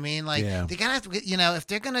know what I mean? Like, they gotta have to, if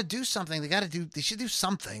they're going to do something, they should do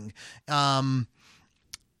something. If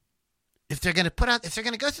they're going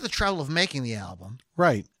to go through the trouble of making the album.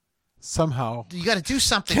 Right. Somehow you got to do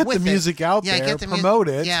something get with the music out there, promote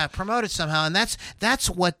it. Yeah, promote it somehow, and that's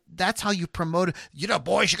how you promote it.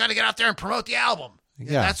 Boys, you got to get out there and promote the album.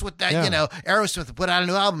 Yeah. That's what that, Yeah. Aerosmith put out a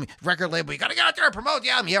new album, record label. You got to get out there and promote the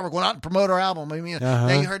album. Yeah, we're going out and promote our album. I mean, now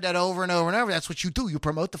you heard that over and over and over. That's what you do. You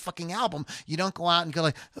promote the fucking album. You don't go out and go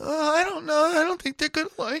like, oh, I don't know. I don't think they're going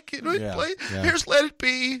to like it. Here's Let It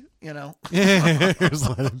Be, Here's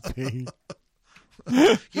Let It Be.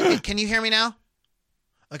 Can you hear me now?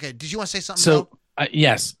 Okay. Did you want to say something? So, Bill?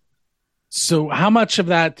 yes. So how much of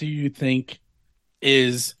that do you think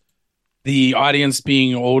is the audience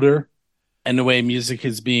being older and the way music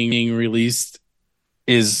is being released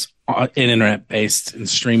is internet based and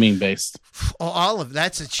streaming based? All of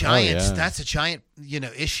that's a giant. yeah. That's a giant,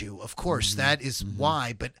 issue. Of course, that is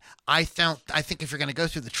why. But I think if you're going to go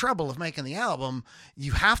through the trouble of making the album,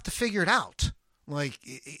 you have to figure it out. Like,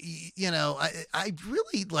 I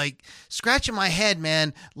really like scratching my head,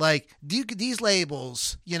 man. Like, these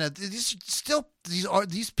labels, these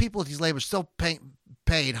people at these labels still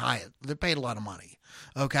paid high. They're paid a lot of money.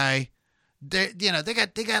 Okay. They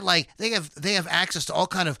have access to all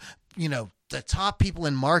kind of, the top people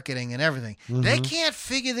in marketing and everything. They can't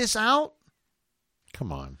figure this out.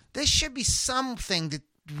 Come on. There should be something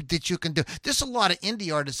that you can do. There's a lot of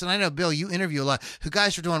indie artists, and I know, Bill, you interview a lot, who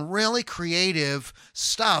guys are doing really creative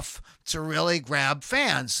stuff to really grab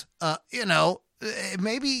fans.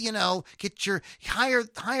 Maybe, get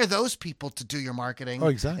hire those people to do your marketing. Oh,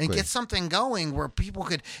 exactly. And get something going where people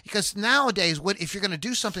could, because nowadays, if you're going to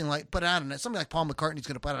do something like something like Paul McCartney's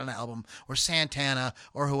going to put out an album, or Santana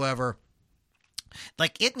or whoever,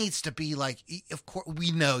 like, it needs to be like, of course,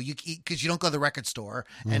 we know because you don't go to the record store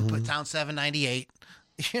and put down 798,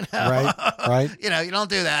 Right. you don't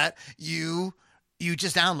do that. You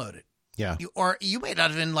just download it. Yeah. You may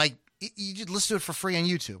not even like, you just listen to it for free on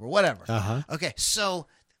YouTube or whatever. Okay, so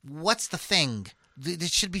what's the thing?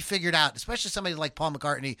 This should be figured out, especially somebody like Paul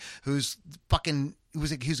McCartney, who's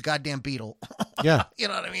a goddamn Beatle. Yeah. You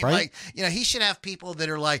know what I mean? Right. Like, he should have people that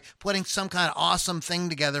are like putting some kind of awesome thing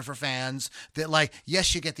together for fans that, like,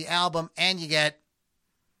 yes, you get the album and you get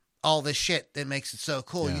all this shit that makes it so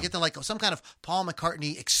cool. Yeah. You get like some kind of Paul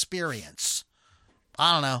McCartney experience.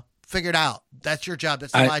 I don't know. Figure it out. That's your job.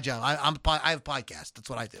 That's my job. I have a podcast. That's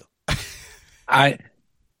what I do.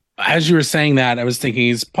 As you were saying that, I was thinking,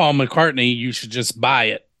 is Paul McCartney, you should just buy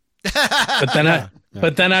it.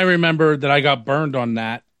 But then I remembered that I got burned on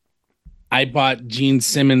that. I bought Gene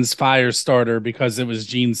Simmons Firestarter because it was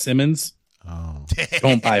Gene Simmons. Oh.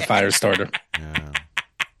 Don't buy Firestarter. Yeah.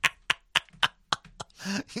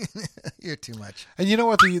 You're too much. And you know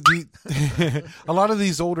what? The a lot of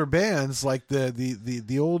these older bands, like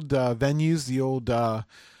the old venues, the old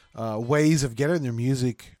ways of getting their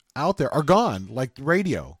music out there are gone. Like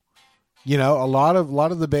radio, a lot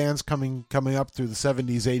of the bands coming up through the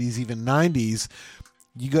 70s, 80s, even 90s.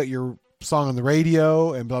 You got your song on the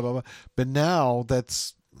radio and blah blah blah. But now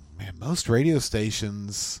most radio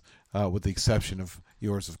stations, with the exception of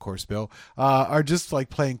yours, of course, Bill, are just like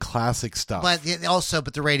playing classic stuff. But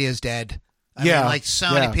the radio's dead. I Yeah, mean, like,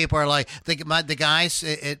 so many yeah. people are like, the guys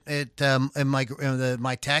in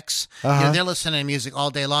my techs, they're listening to music all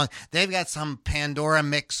day long. They've got some Pandora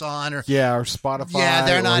mix on, or or Spotify. yeah,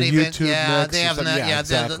 they're not or even. YouTube Yeah, mix they or haven't. something. Yeah,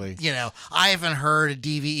 exactly. I haven't heard a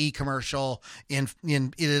DVE commercial in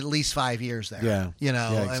at least 5 years there. Yeah. Yeah,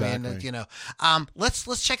 I mean, exactly.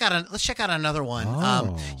 let's check out another one.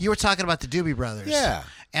 Oh. You were talking about the Doobie Brothers. Yeah.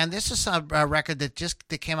 And this is a record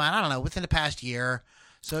that came out, I don't know, within the past year.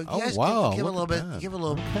 So you guys wow. give a Look little at bit. that. Give a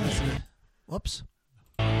little. Okay. Whoops.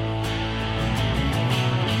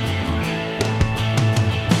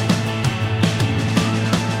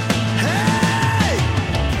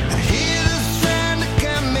 Hear the sound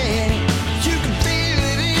coming, you can feel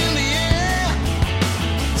it in the air.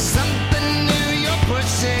 Something new you're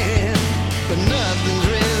pushing, but nothing's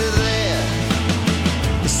really there.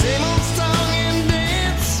 The same old song and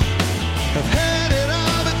dance, I've heard it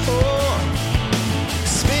all before.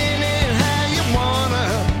 Spinning how you wanna,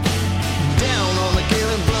 down on the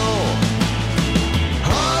killing floor.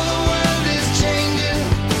 All the world is changing,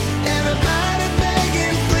 everybody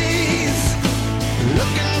begging please.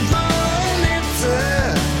 Looking for an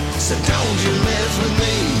answer, so don't you mess with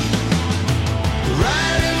me.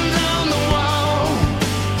 Writings on the wall,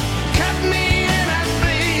 cut me and I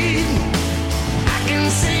bleed. I can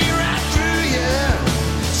see right through you,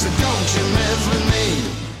 so don't you mess with me.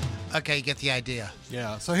 Okay, you get the idea.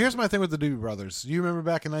 Yeah. So here's my thing with the Doobie Brothers. You remember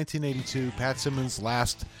back in 1982, Pat Simmons'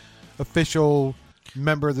 last official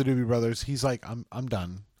member of the Doobie Brothers. He's like, I'm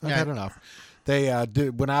done. I've had enough. They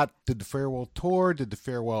went out, did the farewell tour, did the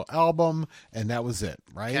farewell album, and that was it,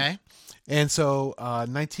 right? Okay. And so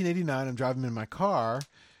 1989, I'm driving in my car,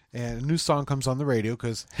 and a new song comes on the radio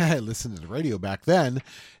because I listened to the radio back then,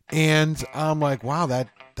 and I'm like, wow, that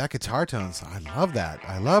guitar tones, I love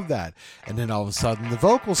that. And then all of a sudden the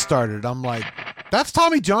vocals started. I'm like, that's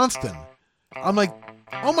Tommy Johnston. I'm like,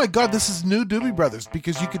 oh my God, this is new Doobie Brothers,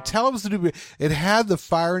 because you could tell it was the Doobie. It had the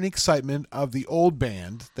fire and excitement of the old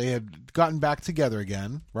band. They had gotten back together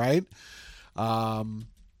again, right? Are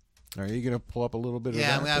you going to pull up a little bit of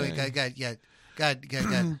that?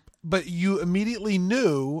 Good. But you immediately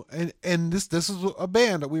knew, and this is a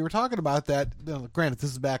band that we were talking about that, granted,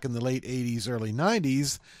 this is back in the late 80s, early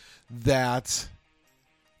 90s, that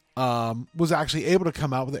was actually able to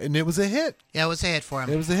come out with it, and it was a hit. Yeah, it was a hit for him.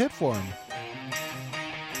 It was a hit for him.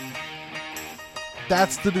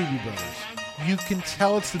 That's the Doobie Brothers. You can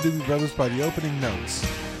tell it's the Doobie Brothers by the opening notes.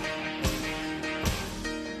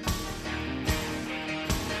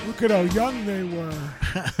 Look at how young they were.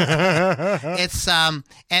 It's and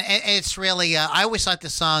it's really. I always thought the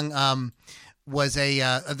song was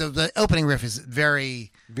the opening riff is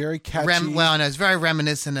very catchy. It's very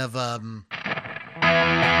reminiscent of.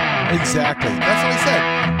 Exactly. That's what I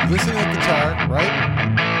said. Listening to the guitar, right?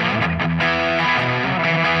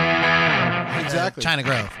 Exactly. China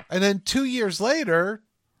Grove. And then 2 years later,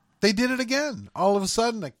 they did it again. All of a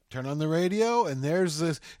sudden, I turn on the radio, and there's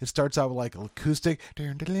this. It starts out with like acoustic,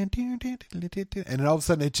 and then all of a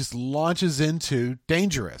sudden, it just launches into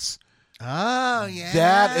 "Dangerous." Oh yeah,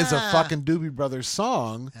 that is a fucking Doobie Brothers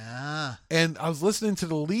song. Yeah. And I was listening to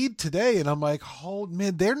the lead today, and I'm like,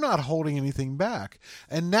 man, they're not holding anything back.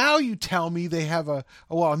 And now you tell me they have a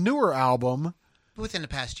newer album within the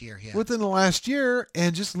past year. Yeah, within the last year,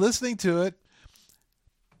 and just listening to it.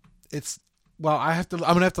 I'm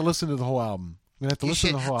gonna have to listen to the whole album. I'm gonna have to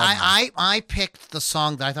listen to the whole album. I picked the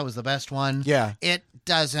song that I thought was the best one. Yeah. It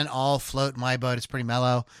doesn't all float my boat. It's pretty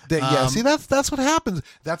mellow. See, that's what happens.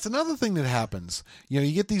 That's another thing that happens. You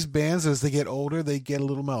get these bands as they get older, they get a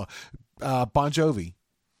little mellow. Bon Jovi.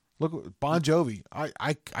 Look, Bon Jovi.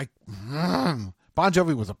 Bon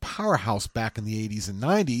Jovi was a powerhouse back in the 80s and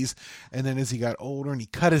 90s, and then as he got older and he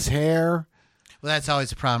cut his hair. Well, that's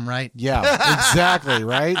always a problem, right? Yeah, exactly,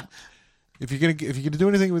 right? If you're gonna do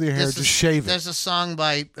anything with your hair, just shave it. There's a song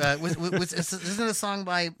by isn't a song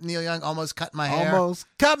by Neil Young, "Almost Cut My Hair"? Almost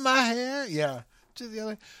cut my hair. Yeah, just the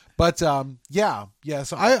other. But yeah.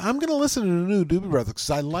 So I'm gonna listen to the new Doobie Brothers because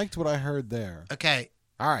I liked what I heard there. Okay.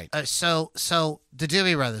 All right. So the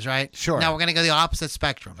Doobie Brothers, right? Sure. Now we're gonna go the opposite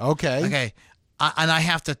spectrum. Okay. And I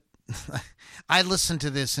have to. I listened to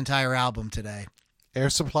this entire album today. Air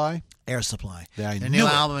Supply. Yeah, the new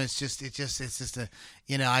album is just a,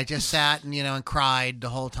 I just sat and cried the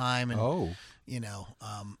whole time and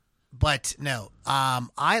but no,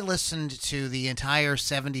 I listened to the entire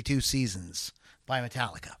 72 Seasons by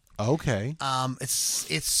Metallica. Okay.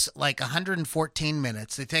 It's like 114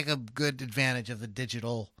 minutes. They take a good advantage of the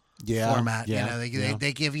digital format. Yeah,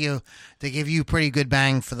 they give you pretty good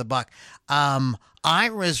bang for the buck.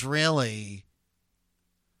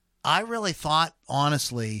 I really thought,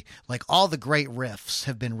 honestly, like all the great riffs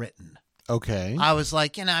have been written. Okay. I was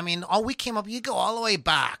like, we came up, you go all the way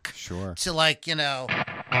back. Sure. To like, Sure.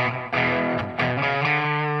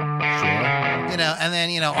 And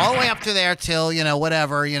then, all the way up to there till,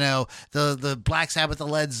 whatever, the Black Sabbath, the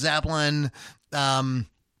Led Zeppelin,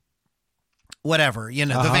 whatever, the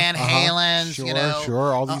Van Halens,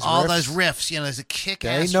 Sure, all these all riffs. those riffs, there's a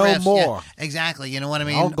kick-ass They know riff. more. Yeah, exactly, you know what I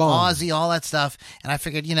mean? All gone. Ozzy, all that stuff. And I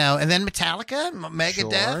figured, and then Metallica,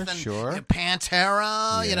 Megadeth, Sure. and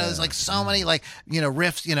Pantera, there's like so many like,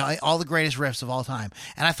 riffs, all the greatest riffs of all time.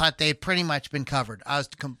 And I thought they'd pretty much been covered. I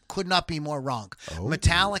could not be more wrong. Oh.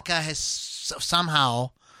 Metallica has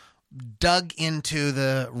somehow dug into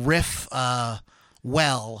the riff and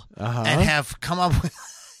have come up with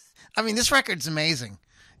I mean, this record's amazing.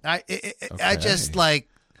 I just like.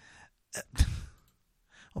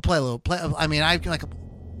 I'll play a little. I mean,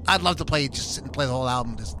 I'd love to play, just sit and play the whole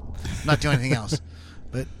album, just not do anything else.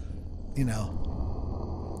 But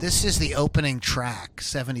this is the opening track,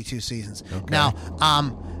 72 Seasons. Okay. Now,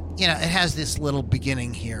 it has this little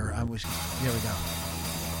beginning here. Here we go.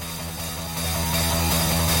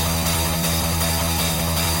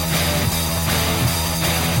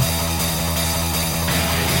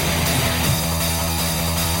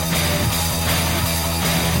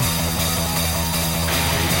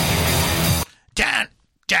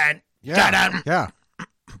 Yeah.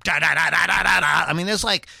 I mean, there's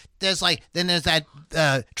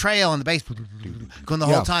that trail on the bass going the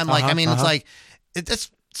whole time. Like, I mean, it's like it's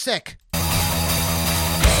sick.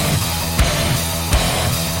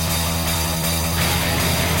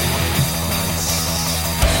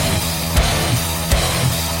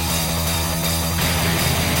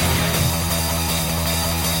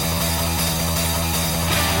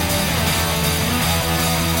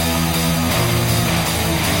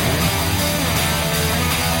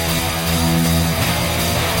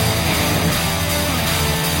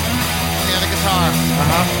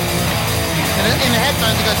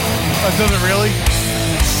 Oh, does it really?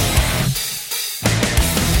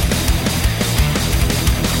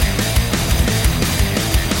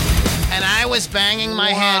 And I was banging my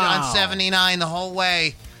head on Wow. 79 the whole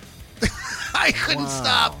way. I couldn't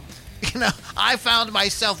stop. You know, I found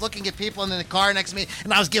myself looking at people in the car next to me,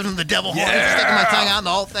 and I was giving them the devil horn, just sticking my tongue out and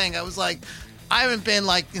the whole thing. I was like, I haven't been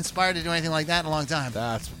like inspired to do anything like that in a long time.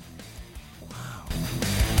 That's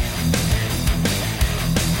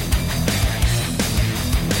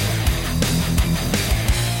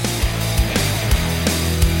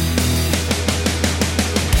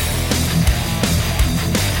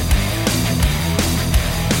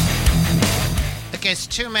Okay, it's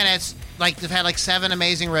 2 minutes. Like they've had like 7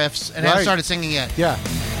 amazing riffs, and haven't Right. started singing yet. yeah.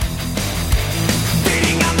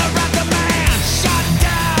 Beating on the wrath of man, shut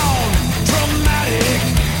down,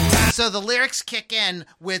 dramatic. So the lyrics kick in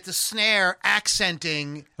with the snare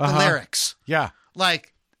accenting the Uh-huh. lyrics. Yeah.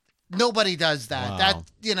 Like nobody does that. Wow. That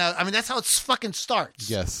I mean that's how it fucking starts.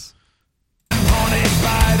 Yes. Haunted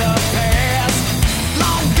by the past,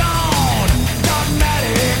 long gone,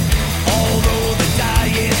 dogmatic. Although the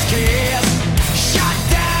die is cast, shut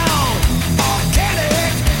down,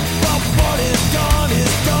 organic. But what is done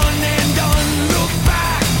and done. Look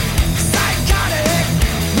back, psychotic.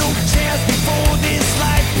 No chance before this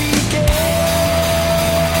life began.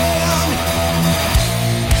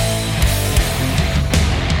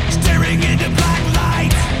 Staring into black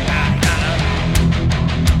light.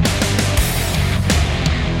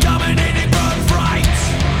 Dominating birthright.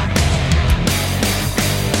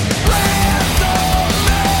 Wrath of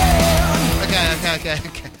man. Okay.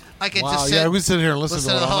 I could Wow. just sit, Yeah, we sit here and listen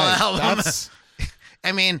listen to to it the all whole night. album. That's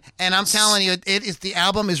I mean, and I'm telling you, the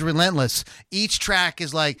album is relentless. Each track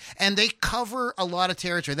is like, and they cover a lot of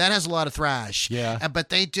territory. That has a lot of thrash. Yeah. But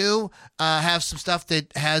they do have some stuff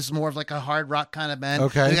that has more of like a hard rock kind of band.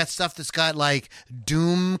 Okay. They got stuff that's got like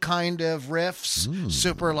doom kind of riffs,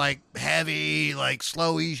 super like heavy, like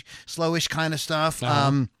slowish kind of stuff.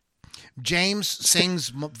 Uh-huh. James sings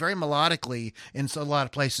very melodically in a lot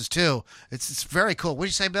of places too. It's very cool. What did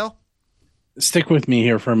you say, Bill? Stick with me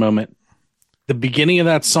here for a moment. The beginning of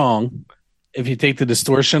that song, if you take the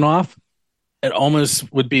distortion off, it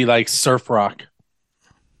almost would be like surf rock.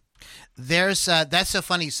 There's that's so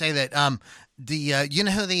funny you say that. You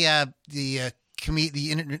know who the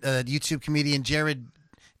YouTube comedian Jared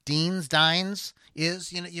Dines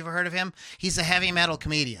is? You know, you've heard of him? He's a heavy metal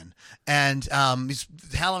comedian, and he's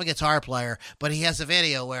a hell of a guitar player. But he has a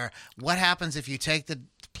video where what happens if you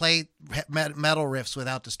play metal riffs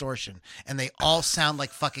without distortion, and they all sound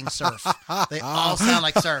like fucking surf. They all sound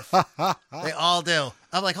like surf. They all do.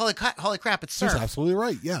 I'm like, holy crap, it's surf. That's absolutely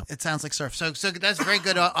right. Yeah. It sounds like surf. So that's a very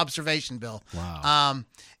good observation, Bill. Wow.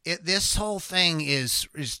 This whole thing is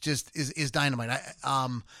dynamite.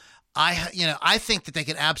 I think that they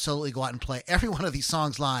could absolutely go out and play every one of these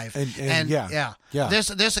songs live. And yeah.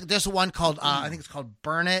 There's one called I think it's called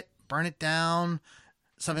Burn It Down,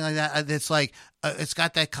 something like that. It's like it's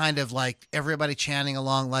got that kind of like everybody chanting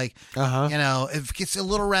along, like it gets a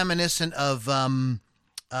little reminiscent of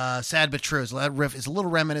Sad But True. So that riff is a little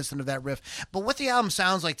reminiscent of that riff. But what the album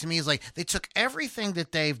sounds like to me is like they took everything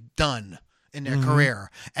that they've done in their career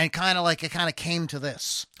and kind of came to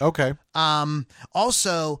this. Okay.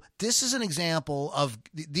 Also, this is an example of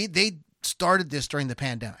they started this during the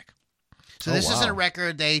pandemic. So this isn't a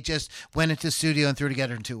record they just went into the studio and threw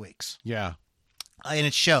together in 2 weeks. Yeah. And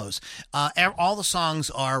it shows. All the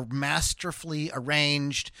songs are masterfully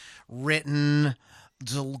arranged, written.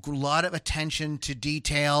 There's a lot of attention to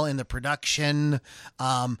detail in the production,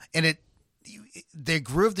 and they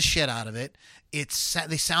groove the shit out of it. They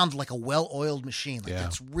sound like a well-oiled machine. Like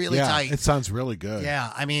it's really tight. It sounds really good.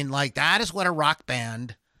 Yeah, I mean, like that is what a rock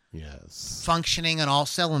band Yes. functioning on all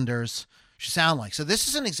cylinders should sound like. So this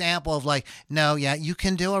is an example of like, no, yeah, you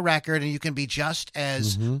can do a record and you can be just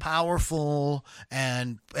as powerful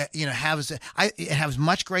and have as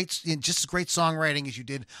much just as great songwriting as you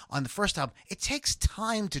did on the first album. It takes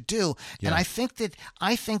time to do, and I think that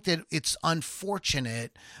it's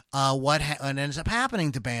unfortunate what ends up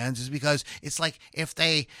happening to bands is because it's like if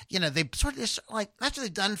they sort of like after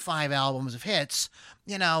they've done 5 albums of hits,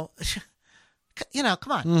 come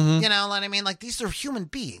on. You know what I mean? Like these are human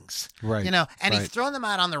beings, Right. And he's throwing them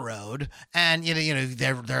out on the road, and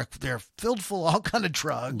they're filled full of all kind of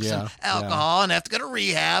drugs and alcohol, and they have to go to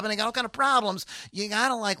rehab, and they got all kind of problems. You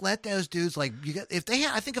gotta let those dudes I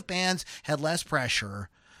think if bands had less pressure,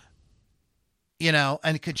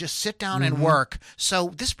 and could just sit down and work.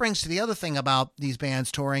 So this brings to the other thing about these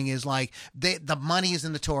bands touring is like the money is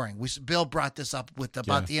in the touring. Bill brought this up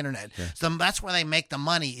about the internet. Yeah. So that's where they make the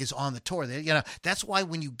money is on the tour. That's why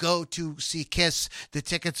when you go to see Kiss, the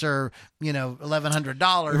tickets are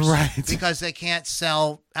 $1,100, Right. Because they can't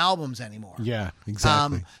sell albums anymore. Yeah,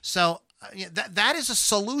 exactly. So that is a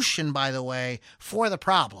solution, by the way, for the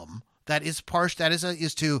problem. That is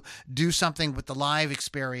is to do something with the live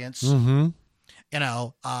experience. Mm-hmm.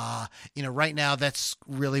 Right now that's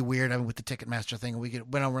really weird. I mean, with the Ticketmaster thing, we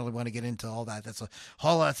don't really want to get into all that. That's a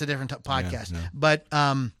different podcast. Yeah, no. But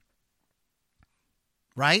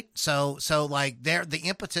right. So like the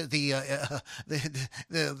impetus,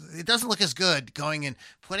 it doesn't look as good going and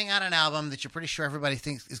putting out an album that you're pretty sure everybody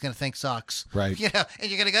thinks is going to think sucks. Right. And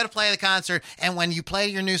you're going to go to play the concert, and when you play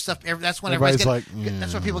your new stuff, that's when Everybody's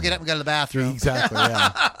that's when people get up and go to the bathroom. Exactly,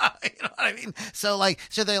 yeah. You know what I mean? So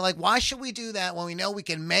they're like, why should we do that when we know we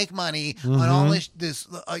can make money on all this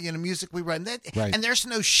music we write? Right. And there's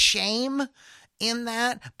no shame in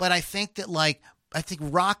that, but I think that I think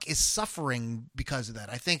rock is suffering because of that.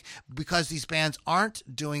 I think because these bands aren't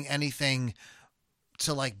doing anything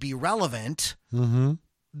to be relevant,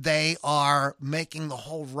 they are making the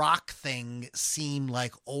whole rock thing seem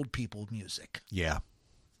like old people music. Yeah.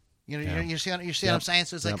 You see what I'm saying?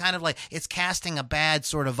 So it's kind of like it's casting a bad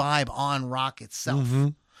sort of vibe on rock itself.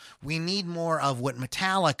 We need more of what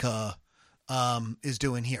Metallica is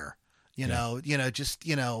doing here. Don't even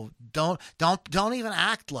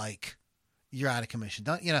act like you're out of commission.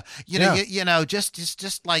 Don't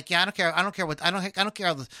just like I don't care. I don't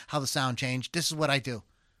care how the sound changed. This is what I do.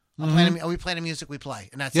 We play the music we play,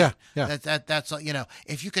 and that's it. Yeah. That's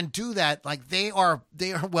if you can do that, like they are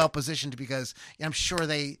well positioned because I'm sure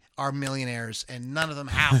they are millionaires, and none of them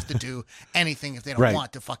have to do anything if they don't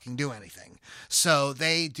want to fucking do anything. So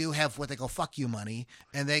they do have what they call "fuck you" money,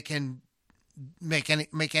 and they can make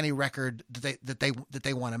any record that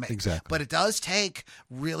they want to make. Exactly. But it does take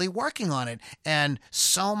really working on it, and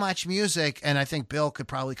so much music, and I think Bill could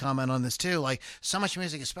probably comment on this too, like so much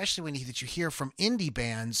music, especially that you hear from indie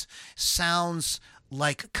bands, sounds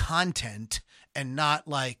like content and not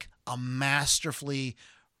like a masterfully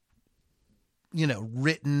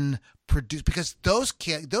written, produced, because those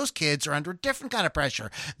kids are under a different kind of pressure.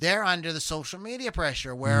 They're under the social media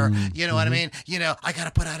pressure where what I mean. I got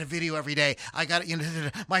to put out a video every day. I got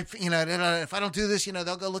if I don't do this,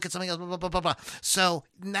 they'll go look at something else. Blah blah blah blah blah. So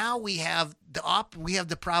now we have the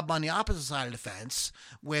problem on the opposite side of the fence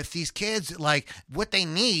with these kids. Like what they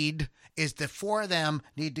need is the four of them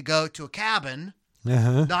need to go to a cabin.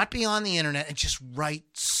 Not be on the internet and just write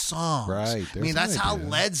songs. Right. I mean, that's how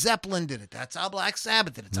Led Zeppelin did it. That's how Black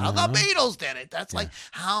Sabbath did it. That's how the Beatles did it. That's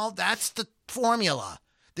that's the formula.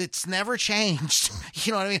 That's never changed.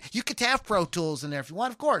 You know what I mean? You could have Pro Tools in there if you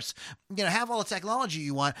want, of course. Have all the technology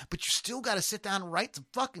you want, but you still got to sit down and write some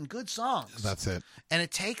fucking good songs. That's it. And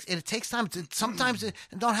it takes time. Sometimes it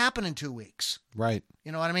don't happen in 2 weeks. Right.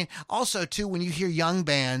 You know what I mean? Also, too, when you hear young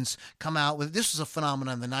bands come out with, this was a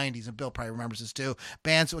phenomenon in the 90s, and Bill probably remembers this too,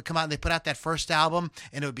 bands that would come out and they put out that first album,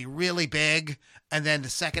 and it would be really big, and then the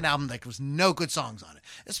second album, there was no good songs on it.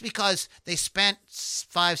 It's because they spent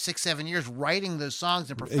 5, 6, 7 years writing those songs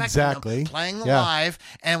and perfecting them, playing them live,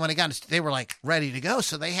 and when they were like ready to go,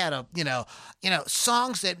 so they had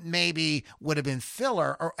songs that maybe would have been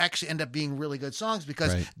filler or actually end up being really good songs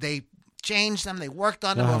because they changed them. They worked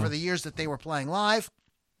on them over the years that they were playing live.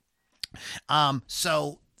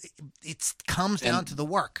 So it comes down to the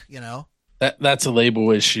work, That's a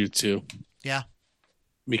label issue too. Yeah.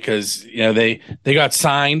 Because, they got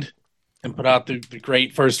signed and put out the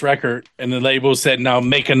great first record, and the label said, now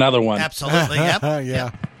make another one. Absolutely. Yep.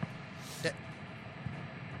 Yeah.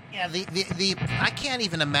 Yeah. The I can't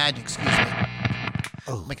even imagine, excuse me.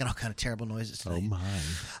 Oh, making all kind of terrible noises tonight. Oh my!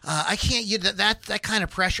 I can't. That kind of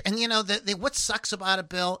pressure, and what sucks about it,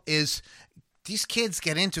 Bill, is these kids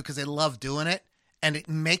get into it because they love doing it, and it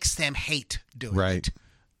makes them hate doing it.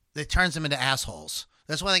 It turns them into assholes.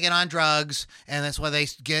 That's why they get on drugs, and that's why they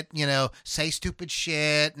get say stupid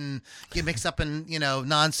shit and get mixed up in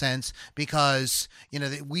nonsense because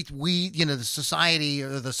the society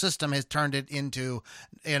or the system has turned it into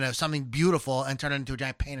something beautiful and turned it into a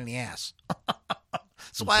giant pain in the ass.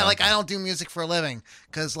 That's why I don't do music for a living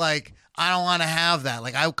because I don't want to have that.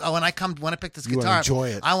 Like when I pick this guitar, enjoy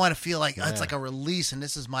it. I want to feel like it's like a release, and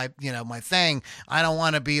this is my my thing. I don't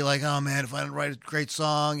want to be like, oh man, if I don't write a great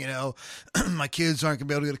song, my kids aren't gonna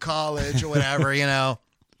be able to go to college or whatever,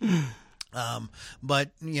 But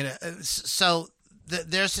so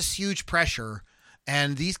there's this huge pressure.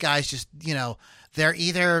 and these guys just, they're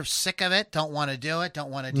either sick of it, don't want to do it,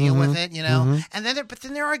 don't want to deal with it, and then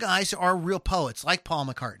there are guys who are real poets like Paul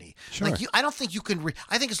McCartney. Sure. Like I don't think you can.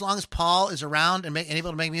 I think as long as Paul is around and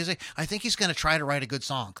able to make music, I think he's going to try to write a good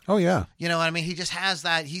song. Oh yeah. You know what I mean? He just has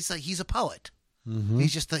that. He's a poet.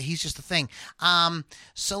 He's just the thing.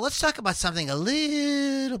 So let's talk about something a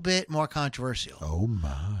little bit more controversial. Oh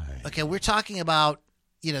my. Okay, we're talking about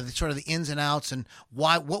the sort of the ins and outs and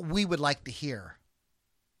what we would like to hear.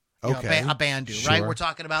 Okay. A band do, Sure. right? We're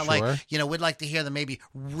talking about Sure. we'd like to hear them maybe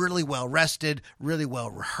really well rested, really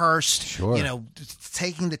well rehearsed. Sure.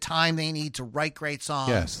 Taking the time they need to write great songs.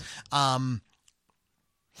 Yes. But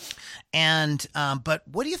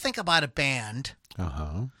what do you think about a band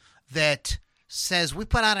that says we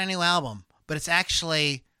put out a new album, but it's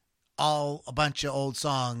actually all a bunch of old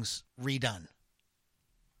songs redone?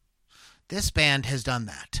 This band has done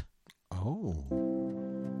that. Oh.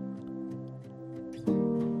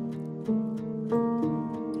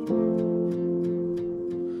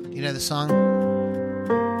 You know the song?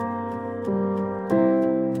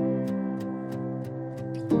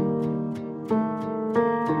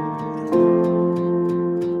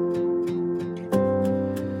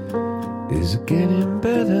 Is it getting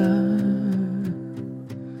better?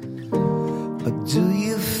 Or do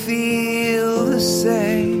you feel the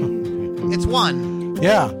same? It's One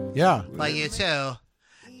Yeah. Yeah. by U2.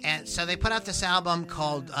 And so they put out this album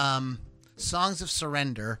called Songs of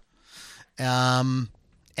Surrender. And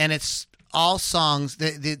it's all songs.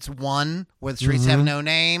 It's One, Where the Streets Have No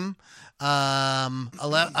Name, 11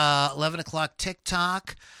 O'Clock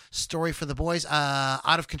TikTok, Story for the Boys,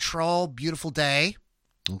 Out of Control, Beautiful Day,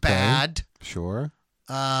 Okay. Bad, Sure.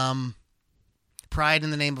 Pride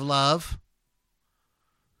in the Name of Love,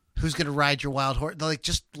 Who's Gonna Ride Your Wild Horse,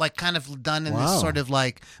 like kind of done in this Wow. sort of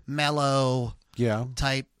like mellow Yeah.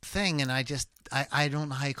 type thing. And I don't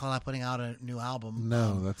know how you call that putting out a new album.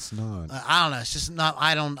 No, that's not. I don't know. It's just not.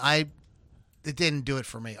 It didn't do it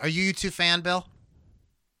for me. Are you a U2 fan, Bill?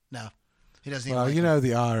 No, he doesn't. Well, even like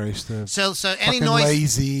the Irish, the So any fucking noise.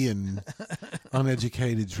 lazy and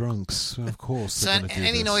uneducated drunks. Of course. So they're gonna do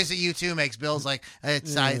any this. noise that U2 makes, Bill's like,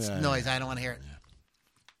 it's Yeah. noise. I don't want to hear it.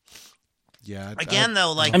 Yeah. Again,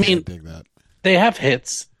 though, like- I mean- dig that. They have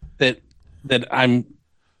hits that I'm,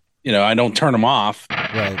 I don't turn them off,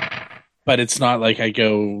 Right. but it's not like I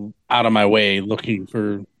go out of my way looking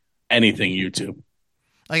for anything YouTube.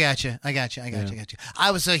 I got you.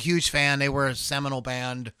 I was a huge fan. They were a seminal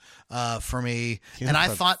band for me, and I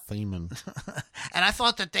thought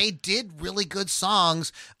that they did really good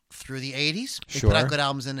songs through the 80s. They put out Sure. good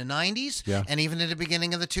albums in the 90s, Yeah. and even in the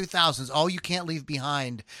beginning of the 2000s. All You Can't Leave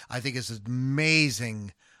Behind, I think, is an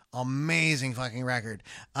amazing fucking record.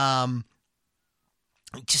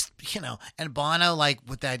 Just, and Bono, like,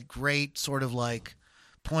 with that great sort of, like,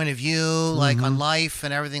 point of view, like, on life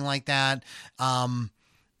and everything like that.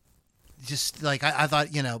 Just, like, I thought,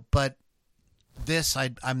 but this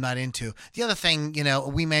I'm not into. The other thing,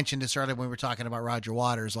 we mentioned this earlier when we were talking about Roger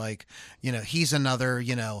Waters, like, he's another,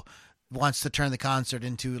 wants to turn the concert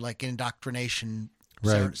into, like, an indoctrination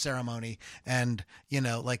Right. ceremony, and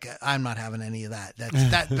like, I'm not having any of that.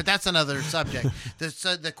 But that's another subject.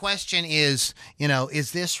 So the question is,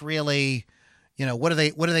 is this really, what are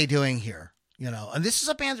they doing here? And this is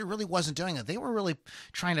a band that really wasn't doing it. They were really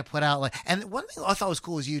trying to put out, like, and one thing I thought was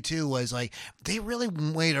cool as U2 was, like, they really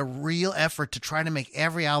made a real effort to try to make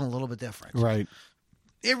every album a little bit different. Right.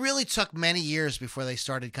 It really took many years before they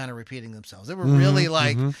started kind of repeating themselves. They were really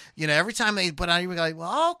like, every time they put out, you were like,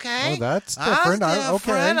 well, okay. Oh, that's different. That's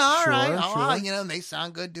different. All Sure, right. sure. And they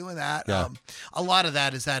sound good doing that. Yeah. A lot of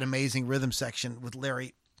that is that amazing rhythm section with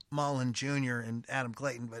Larry Mullen Jr. and Adam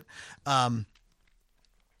Clayton. But,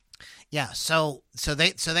 yeah, so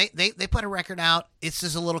they put a record out. It's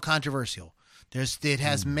just a little controversial. It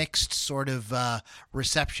has mixed sort of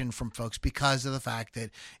reception from folks because of the fact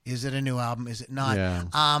that, is it a new album? Is it not? Yeah.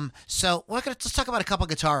 So let's talk about a couple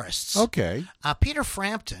guitarists. Okay. Peter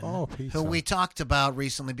Frampton, Oh, Peter. who we talked about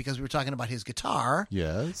recently because we were talking about his guitar,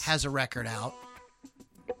 Yes. has a record out.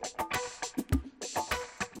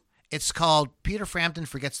 It's called Peter Frampton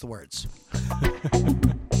Forgets the Words.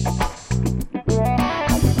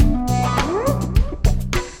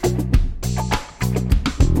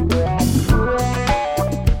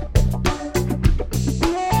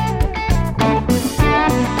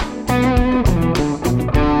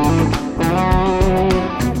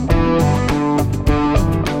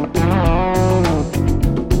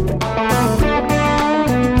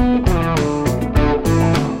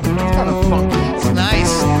 It's kind of funky. It's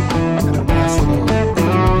nice. Kind of nice little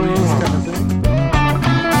breeze kind of thing.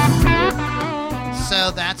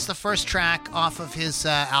 first track off of his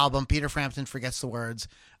album, Peter Frampton Forgets the Words.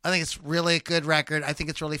 I think it's really a good record. I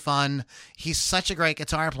think it's really fun. He's such a great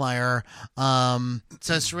guitar player. So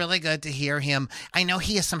it's really good to hear him. I know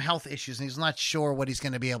he has some health issues and he's not sure what he's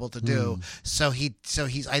going to be able to do. So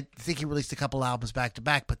he's I think he released a couple albums back to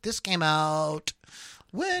back, but this came out,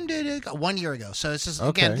 when did it go? 1 year ago. So it's just,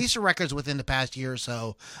 again, these are records within the past year or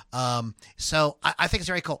so. So I think it's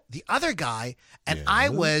very cool. The other guy, and I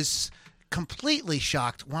was completely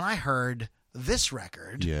shocked when I heard this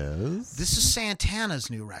record. Yes. This is Santana's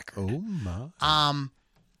new record. Oh my.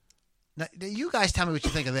 Now, you guys tell me what you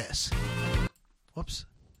think of this. Whoops.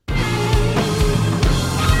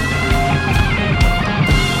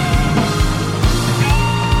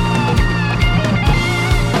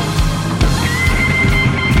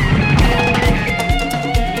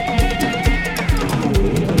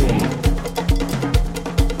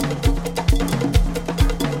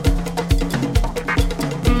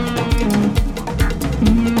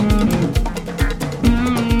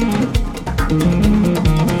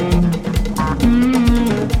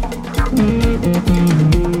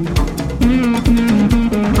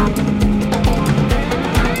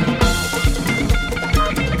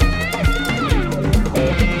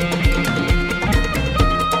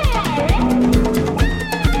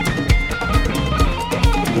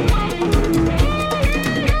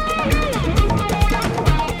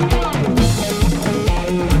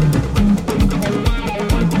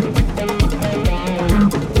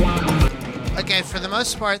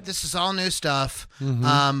 Most part, this is all new stuff.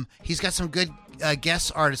 He's got some good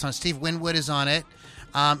guest artists on. Steve Winwood is on it.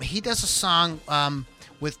 He does a song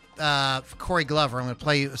with Corey Glover. I'm going to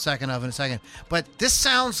play you a second of in a second. But this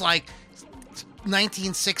sounds like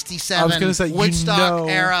 1967 I was gonna say, Woodstock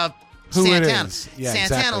era who Santana. it is. Yeah,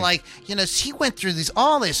 Santana, exactly. like, he went through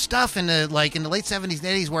all this stuff in the late 70s and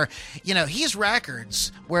 80s where, he has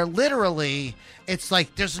records where literally it's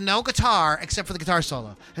like there's no guitar except for the guitar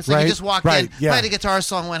solo. It's like Right, you just walked right, in, yeah. played a guitar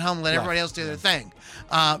song, went home, let everybody else do their thing.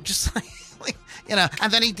 Just like, and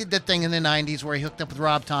then he did that thing in the 90s where he hooked up with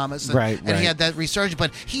Rob Thomas and he had that resurgence,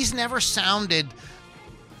 but he's never sounded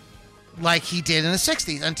like he did in the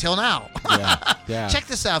 60s until now. Yeah. Check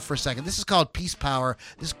this out for a second. This is called Peace Power.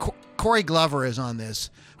 This Corey Glover is on this,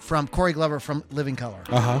 from Corey Glover from Living Colour.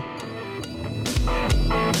 Everybody's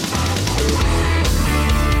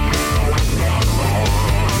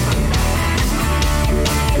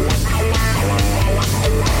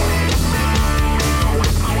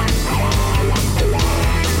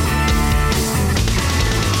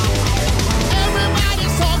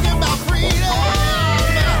talking about freedom.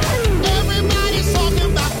 Everybody's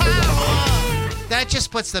talking about power. That just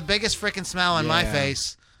puts the biggest freaking smile on my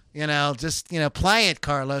face. Play it,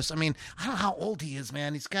 Carlos. I mean, I don't know how old he is,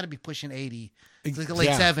 man. He's got to be pushing 80. It's like the late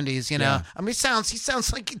 70s, Yeah. I mean, he sounds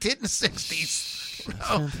like he did in the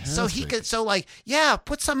 60s. So he could,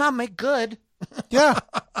 put some out, make good. Yeah.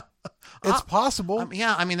 It's possible.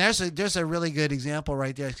 There's a really good example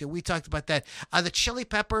right there. We talked about that. The Chili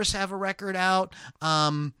Peppers have a record out.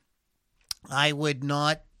 I would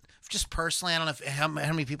not, just personally, I don't know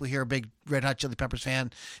how many people here are big Red Hot Chili Peppers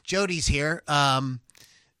fan. Jody's here.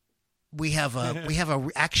 We have a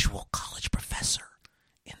actual college professor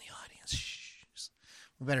in the audience. Shh.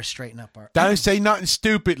 We better straighten up our. Don't say nothing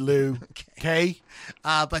stupid, Lou. Okay.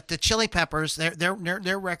 But the Chili Peppers,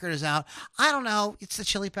 their record is out. I don't know. It's the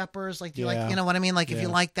Chili Peppers. Like, do you like, you know what I mean? Like, if you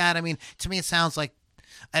like that, I mean, to me, it sounds like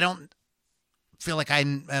I don't feel like I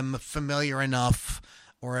am familiar enough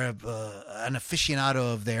or an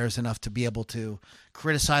aficionado of theirs enough to be able to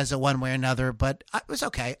criticize it one way or another, but it was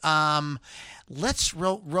okay. Let's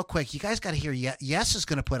real quick. You guys got to hear. Yes is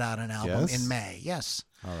going to put out an album in May. Yes.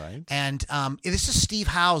 All right. And this is Steve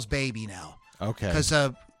Howe's baby now. Okay. Because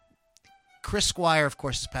Chris Squire, of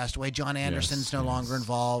course, has passed away. John Anderson's no longer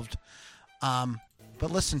involved.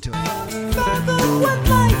 But listen to it.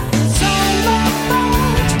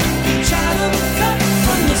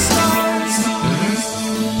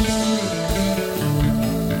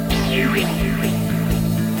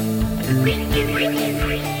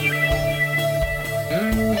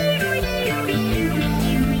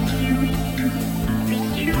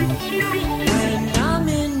 When I'm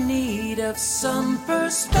in need of some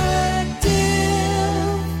perspective,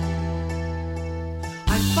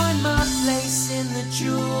 I find my place in the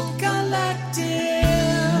Jewel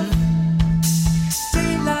Collective.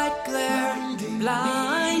 Daylight glare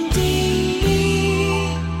blinding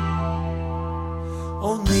me.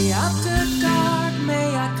 Only after dark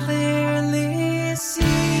may I clearly see.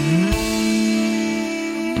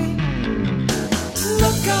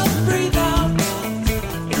 Look up, breathe out.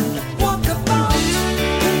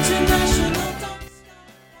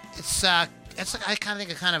 it's I kind of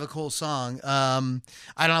think kind of a cool song.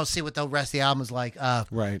 I don't know. See what the rest of the album is like.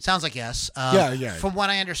 Right. Sounds like Yes. Yeah. From what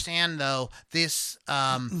I understand, though, this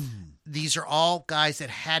these are all guys that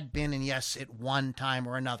had been in Yes at one time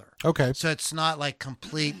or another. Okay. So it's not like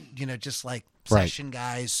complete, just like Right. session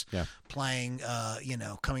guys Yeah. playing,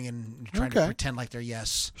 coming in and trying to Okay. pretend like they're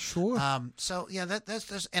Yes. Sure. So yeah,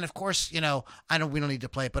 that's and of course, we don't need to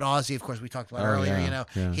play it, but Ozzy, of course, we talked about Oh, earlier.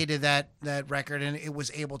 yeah. He did that record and it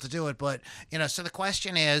was able to do it. But so the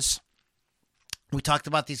question is, we talked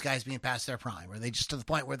about these guys being past their prime. Are they just to the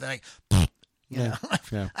point where they're like, Yeah.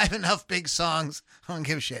 I have enough big songs. I don't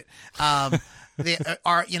give a shit. They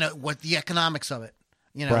are, what the economics of it.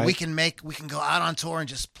 Right. We can go out on tour and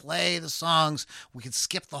just play the songs. We can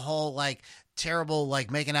skip the whole terrible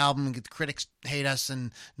make an album and get the critics hate us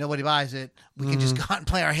and nobody buys it. We can just go out and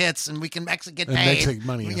play our hits and we can actually get And paid. make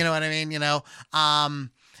money, yeah. You know what I mean? And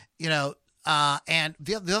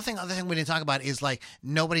the other thing we didn't talk about is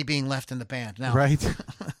nobody being left in the band. Now, Right.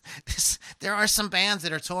 there are some bands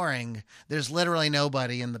that are touring. There's literally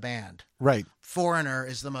nobody in the band. Right. Foreigner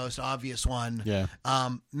is the most obvious one. Yeah.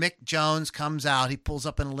 Mick Jones comes out. He pulls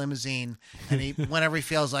up in a limousine, and he, whenever he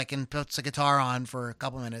feels like, and puts a guitar on for a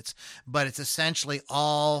couple minutes. But it's essentially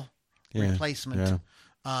all Yeah. replacement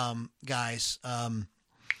guys.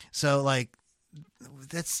 So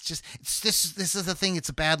that's just this is the thing. It's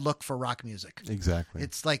a bad look for rock music. Exactly.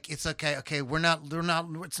 It's it's okay. Okay, we're not.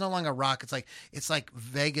 It's no longer rock. It's like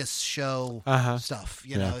Vegas show stuff.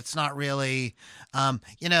 Yeah. It's not really.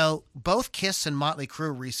 Both Kiss and Motley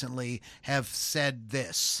Crue recently have said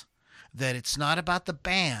this, that it's not about the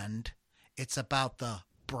band, it's about the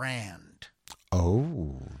brand.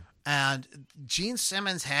 Oh. And Gene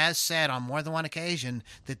Simmons has said on more than one occasion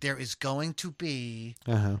that there is going to be.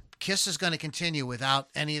 Kiss is going to continue without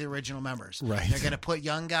any of the original members. Right. They're going to put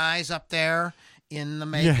young guys up there in the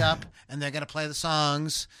makeup, and they're going to play the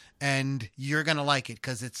songs, and you're going to like it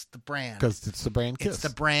because it's the brand. Because it's the brand Kiss. It's the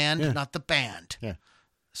brand, Yeah. not the band. Yeah.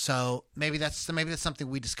 So maybe that's something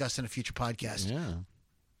we discuss in a future podcast. Yeah.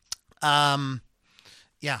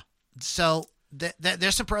 Yeah. So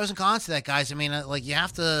there's some pros and cons to that, guys. I mean, you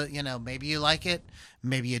have to, maybe you like it,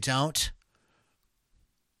 maybe you don't.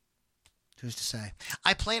 Who's to say?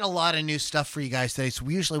 I played a lot of new stuff for you guys today. So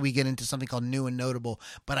usually we get into something called new and notable,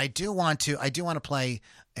 but I do want to play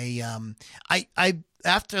a. I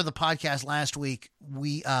after the podcast last week,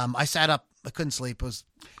 I sat up, I couldn't sleep. I was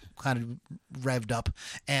kind of revved up,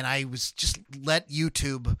 and I was just let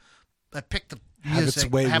YouTube. I picked the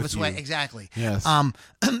music, have its way with you. exactly. Yes. And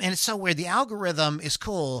it's so weird. The algorithm is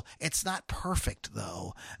cool. It's not perfect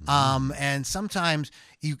though. And sometimes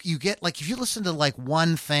you get if you listen to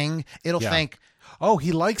one thing, it'll think, oh,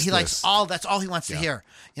 he likes that's all he wants to hear.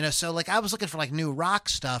 So I was looking for new rock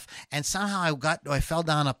stuff, and somehow I fell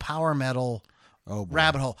down a power metal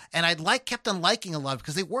rabbit hole, and I kept on liking a lot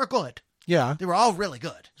because they were good. Yeah. They were all really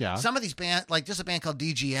good. Yeah. Some of these bands, there's a band called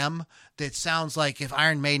DGM that sounds like if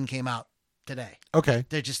Iron Maiden came out today. Okay.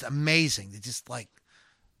 They're just amazing. They're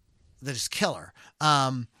just killer.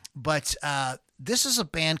 But this is a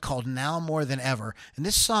band called Now More Than Ever, and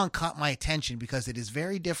this song caught my attention because it is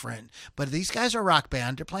very different. But these guys are a rock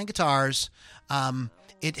band. They're playing guitars.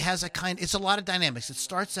 It has it's a lot of dynamics. It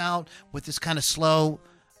starts out with this kind of slow,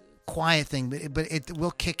 quiet thing, but it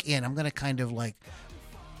will kick in. I'm gonna kind of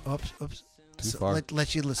oops. Too far.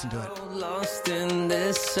 Let you listen to it. Lost in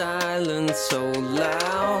this silence so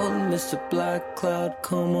loud, Mr. Black Cloud,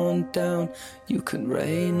 come on down. You can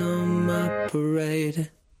rain on my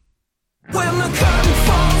parade. When the curtain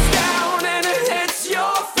falls down and it hits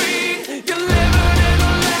your feet, you're living in a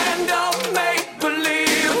land of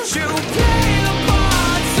make-believe. But you play the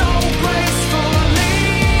part so gracefully.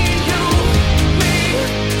 You mean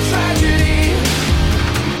tragedy.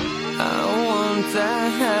 I want that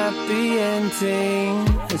happy ending.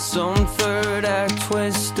 It's on third act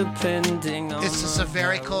twist depending on. This is a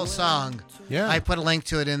very cool song. Yeah. I put a link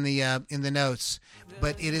to it in the notes,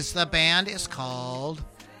 but the band is called.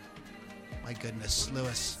 My goodness,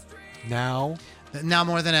 Lewis. Now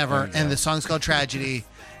More Than Ever, There you and go. the song's called Tragedy.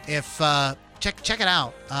 If check it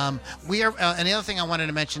out. We are. And the other thing I wanted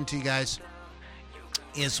to mention to you guys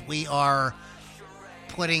is we are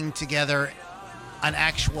putting together an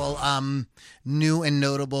actual new and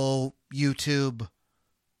notable YouTube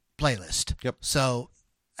playlist. Yep. So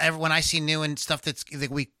when I see new and stuff that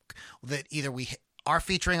either we are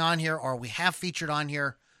featuring on here or we have featured on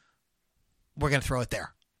here, we're gonna throw it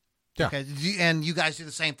there. Yeah. Okay. And you guys do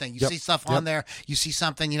the same thing. You Yep. see stuff on there. You see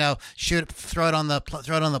something. Throw it on the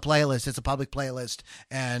playlist. It's a public playlist,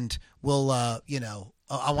 and we'll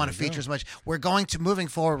I want to feature as much. We're going to moving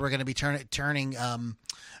forward. We're going to be turning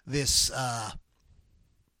this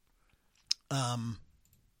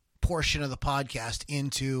portion of the podcast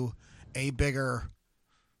into a bigger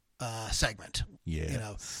segment.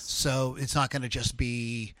 Yeah. So it's not going to just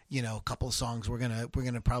be a couple of songs. We're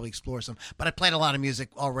gonna probably explore some. But I played a lot of music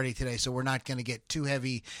already today, so we're not going to get too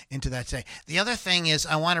heavy into that today. The other thing is,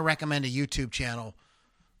 I want to recommend a YouTube channel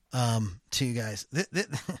to you guys.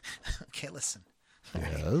 Okay, listen.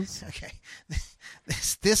 Yes. Okay,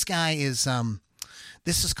 this guy is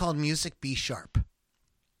this is called Music B Sharp,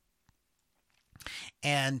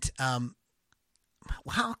 and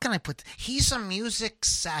how can I put? He's a music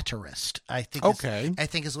satirist. I think. Okay. I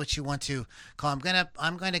think is what you want to call. I'm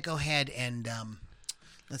gonna go ahead and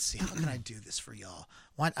let's see. How can I do this for y'all?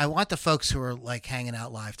 I want the folks who are like hanging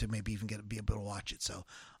out live to maybe even be able to watch it. So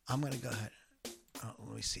I'm gonna go ahead.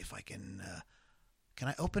 Let me see if I can. Can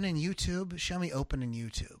I open in YouTube? Show me open in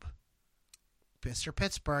YouTube. Mr.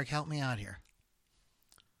 Pittsburgh, help me out here.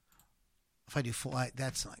 If I do full,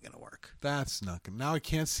 that's not going to work. That's not good. Now I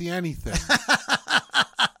can't see anything.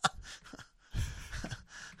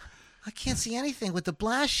 I can't see anything with the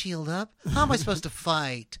blast shield up. How am I supposed to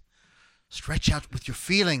fight? Stretch out with your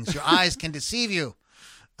feelings. Your eyes can deceive you.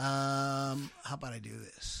 How about I do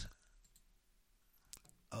this?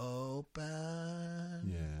 Open.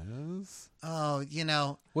 Yes. Oh,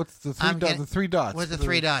 What's the three I'm dots? getting- The three dots. What's the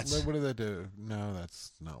three dots? What do they do? No,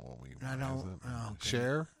 that's not what we want. I don't- is it? oh, okay.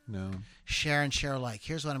 Share? No. Share and share alike.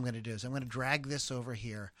 Here's what I'm going to do: is I'm going to drag this over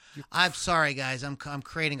here. I'm sorry, guys. I'm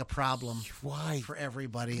creating a problem Why? for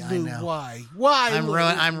everybody. I Lou, know. Why? Why? I'm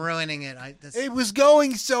Lou? ruining it. It was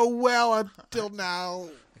going so well until now.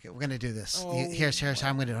 Okay, we're gonna do this. Oh, Here's how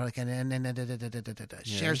I'm gonna do it. Okay,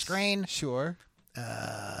 share Yes. screen. Sure.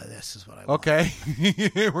 This is what I want. Okay.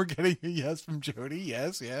 We're getting a yes from Jody.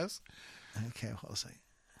 Yes. Okay, hold on a second.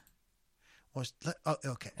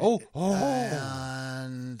 Okay. Oh.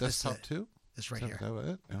 And Desktop too? This right Is here. that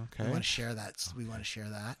it? Okay. We want to share that. We want to share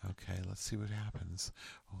that. Okay, let's see what happens.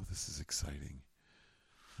 Oh, this is exciting.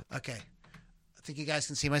 Okay. I think you guys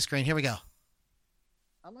can see my screen. Here we go.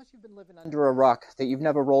 Unless you've been living under a rock that you've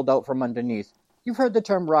never rolled out from underneath, you've heard the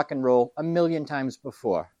term rock and roll a million times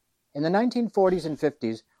before. In the 1940s and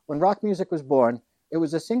 50s, when rock music was born, it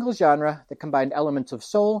was a single genre that combined elements of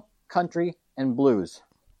soul, country, and blues.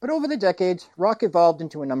 But over the decades, rock evolved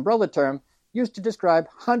into an umbrella term used to describe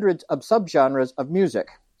hundreds of subgenres of music,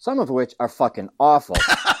 some of which are fucking awful.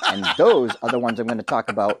 And those are the ones I'm going to talk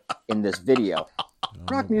about in this video.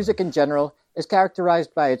 Rock music in general is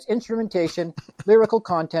characterized by its instrumentation, lyrical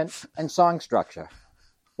content, and song structure.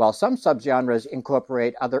 While some subgenres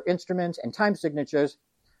incorporate other instruments and time signatures,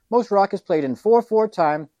 most rock is played in 4/4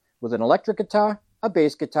 time with an electric guitar, a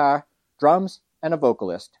bass guitar, drums, and a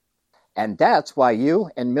vocalist. And that's why you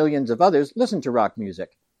and millions of others listen to rock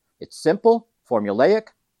music. It's simple, formulaic,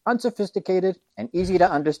 unsophisticated, and easy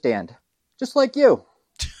to understand. Just like you.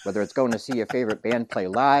 Whether it's going to see your favorite band play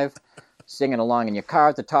live, singing along in your car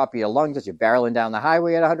at the top of your lungs as you're barreling down the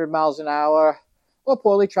highway at 100 miles an hour, or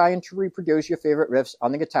poorly trying to reproduce your favorite riffs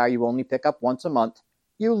on the guitar you only pick up once a month,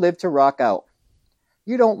 you live to rock out.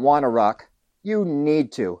 You don't want to rock. You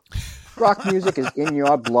need to. Rock music is in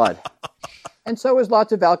your blood. And so is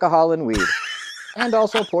lots of alcohol and weed. And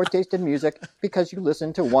also poor taste in music because you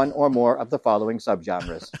listen to one or more of the following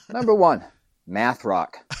subgenres. Number 1, math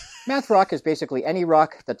rock. Math rock is basically any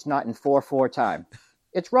rock that's not in 4/4 time.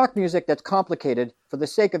 It's rock music that's complicated for the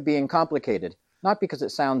sake of being complicated, not because it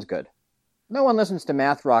sounds good. No one listens to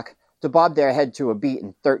math rock to bob their head to a beat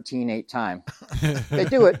in 13/8 time. They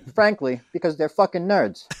do it, frankly, because they're fucking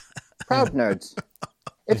nerds. Proud nerds.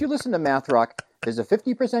 If you listen to math rock, there's a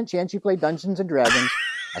 50% chance you play Dungeons & Dragons,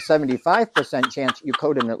 a 75% chance you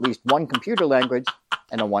code in at least one computer language,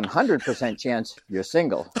 and a 100% chance you're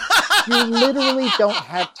single. You literally don't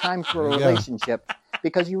have time for a There you go. relationship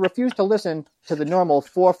because you refuse to listen to the normal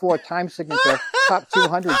 4/4 time signature top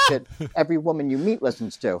 200 shit every woman you meet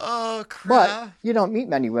listens to. Oh crap! But you don't meet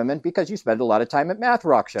many women because you spend a lot of time at math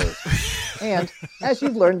rock shows. And as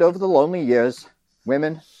you've learned over the lonely years,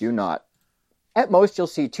 women do not. At most, you'll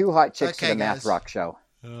see 2 hot chicks Okay, at a math guys. rock show.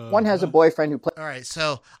 One has a boyfriend who plays All right,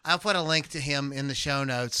 so I'll put a link to him in the show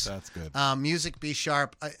notes. That's good. Music B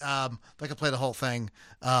Sharp. If I can play the whole thing,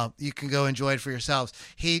 you can go enjoy it for yourselves.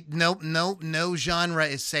 No genre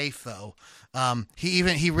is safe though.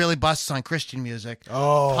 He really busts on Christian music.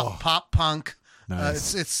 Oh. Pop punk.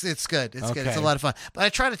 Nice. It's good. It's good. It's a Okay. lot of fun. But I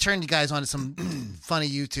try to turn you guys on to some funny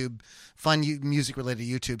music related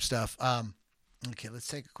YouTube stuff. Okay, let's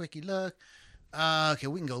take a quickie look. Okay,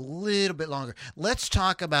 we can go a little bit longer. Let's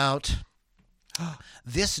talk about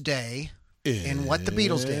this day in what the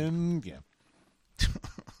Beatles did. Yeah.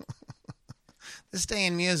 This day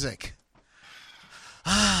in music.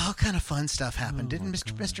 All kind of fun stuff happened, didn't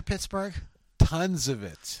Mr. Pittsburgh? Tons of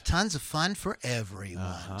it. Tons of fun for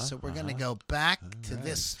everyone. So we're going to go back to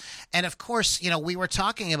this. And of course, we were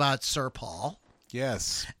talking about Sir Paul.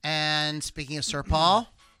 Yes. And speaking of Sir Paul,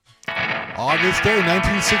 On this day,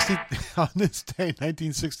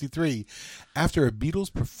 1963, after a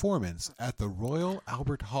Beatles performance at the Royal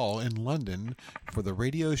Albert Hall in London for the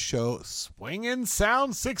radio show Swingin'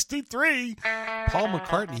 Sound 63, Paul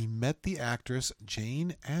McCartney met the actress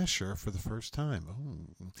Jane Asher for the first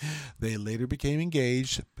time. They later became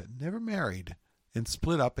engaged, but never married, and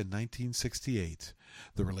split up in 1968.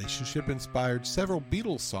 The relationship inspired several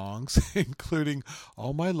Beatles songs, including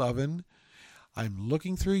All My Lovin', I'm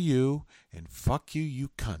Looking Through You, and Fuck You, You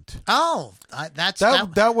Cunt. oh,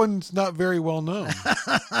 That one's not very well known.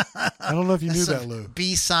 I don't know if you knew that, Lou.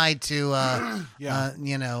 B-side to, Yeah.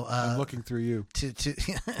 I'm Looking Through You. to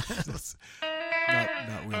That's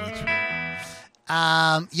not really true.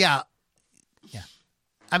 yeah.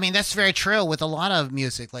 I mean, that's very true with a lot of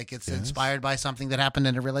music. Like, it's inspired by something that happened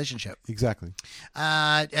in a relationship. Exactly.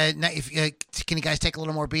 Can you guys take a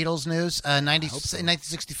little more Beatles news? In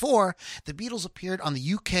 1964, the Beatles appeared on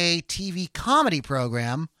the UK TV comedy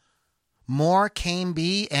program More Came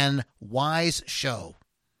Be and Wise Show.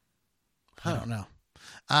 I don't know.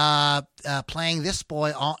 Playing This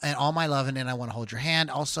Boy and All My Lovin' and I Want to Hold Your Hand.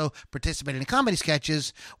 Also participated in comedy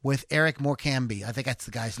sketches with Eric Morecambe. I think that's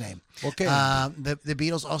the guy's name. Okay. The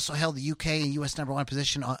Beatles also held the UK and US #1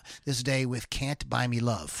 position on this day with Can't Buy Me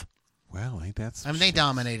Love. Well, ain't that some I mean, they shit.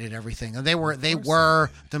 dominated everything. They were they the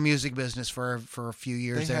music business for a few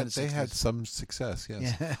years. They had some success,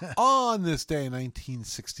 yes. On this day in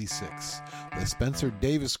 1966, the Spencer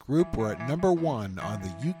Davis Group were at #1 on the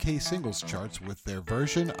UK singles charts with their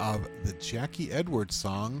version of the Jackie Edwards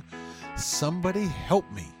song, Somebody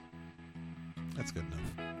Help Me. That's good enough.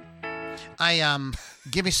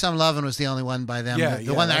 Give Me Some Lovin' was the only one by them. Yeah,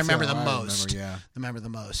 the one that I that's remember the the one I most. remember, The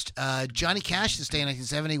most. Johnny Cash this day in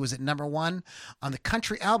 1970 was at #1 on the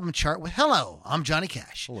country album chart with Hello, I'm Johnny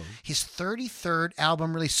Cash. Hello. His 33rd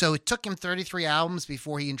album release. So it took him 33 albums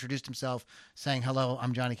before he introduced himself saying Hello,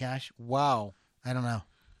 I'm Johnny Cash. Wow. I don't know.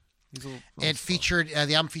 He's a little It featured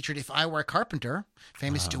the album featured "If I Were a Carpenter,"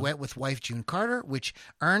 famous duet with wife June Carter, which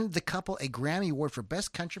earned the couple a Grammy Award for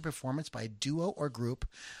Best Country Performance by a Duo or Group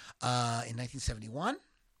in 1971.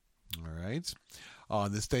 All right.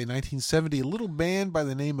 On this day, 1970, a little band by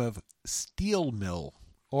the name of Steel Mill,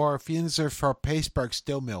 or Fienzer for Paceberg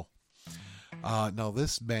Steel Mill. Now,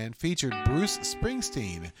 this band featured Bruce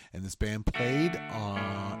Springsteen, and this band played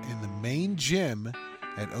in the main gym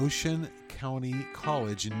at Ocean County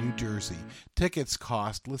College in New Jersey. Tickets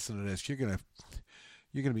cost, listen to this, you're gonna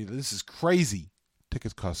be, this is crazy.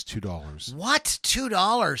 Tickets cost $2. What?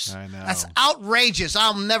 $2? I know. That's outrageous.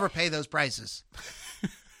 I'll never pay those prices.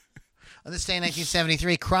 On this day in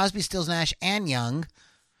 1973, Crosby, Stills, Nash, and Young,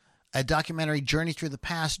 a documentary Journey Through the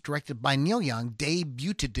Past directed by Neil Young,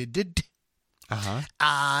 debuted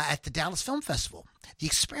at the Dallas Film Festival. The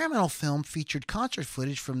experimental film featured concert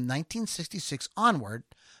footage from 1966 onward,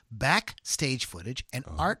 backstage footage, and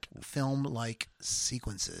art film-like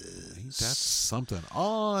sequences. Ain't that something?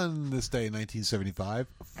 On this day in 1975,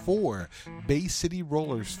 4 Bay City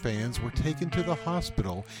Rollers fans were taken to the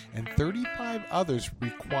hospital, and 35 others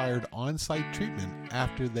required on-site treatment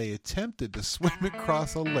after they attempted to swim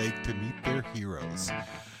across a lake to meet their heroes.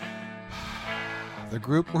 The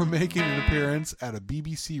group were making an appearance at a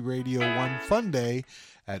BBC Radio 1 Fun Day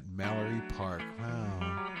at Mallory Park.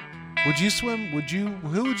 Wow. Who would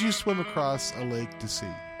you swim across a lake to see?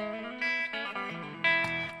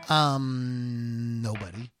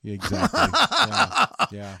 Nobody. Yeah, exactly.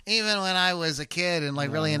 Yeah. Even when I was a kid and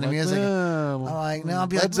really into music, I'm like, no, I'll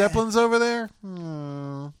be Led like, Zeppelin's over there?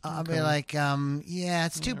 I'll be like, yeah,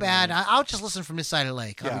 it's too bad. I'll just listen from this side of the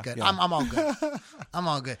lake. I'll be good. Yeah. I'm all good. I'm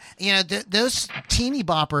all good. Those teeny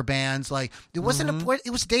bopper bands, like it wasn't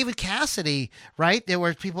it was David Cassidy, right? There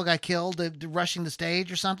were people got killed rushing the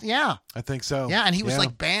stage or something. Yeah, I think so. yeah, and he was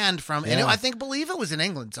like banned from. And Yeah. I believe it was in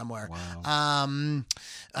England somewhere. Wow.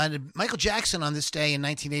 Michael Jackson on this day in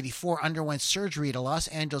 1984 underwent surgery at a Los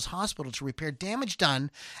Angeles hospital to repair damage done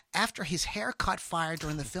after his hair caught fire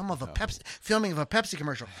during the filming of a Pepsi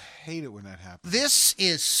commercial. Hate it when that happens. This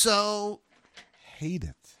is so Hate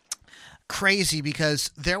it. crazy because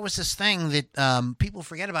there was this thing that people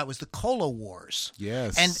forget about was the Cola Wars.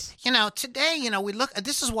 Yes. And, today, we look,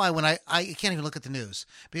 this is why when I can't even look at the news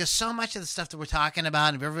because so much of the stuff that we're talking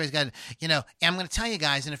about and everybody's got, and I'm going to tell you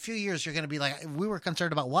guys, in a few years, you're going to be like, we were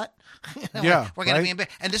concerned about what? Yeah, We're going to right? be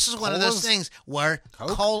and this is one of those Cola's- things where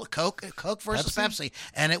Coke? Coke versus Pepsi.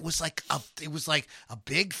 And it was like a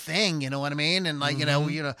big thing, you know what I mean? And like,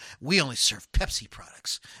 we only serve Pepsi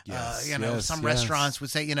products. Yes, Some yes. restaurants would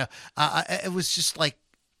say, it was just like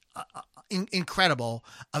incredible.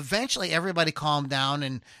 Eventually, everybody calmed down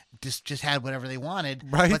and just had whatever they wanted.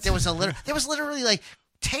 Right. But there was literally like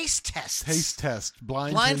taste tests. Taste test.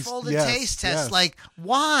 Blindfolded taste. taste tests. Yes. Like,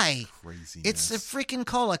 why? Craziness. It's a freaking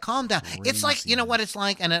cola. Calm down. It's like, you know what it's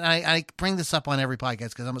like? And I bring this up on every podcast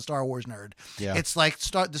because I'm a Star Wars nerd. Yeah. It's like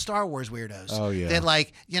the Star Wars weirdos. Oh, yeah. They're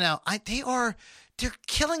like, they're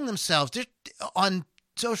killing themselves. They're on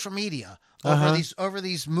social media. Over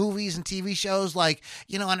these movies and TV shows, like,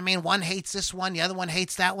 you know what I mean? One hates this one, the other one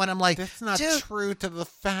hates that one. I'm like, That's not dude, true to the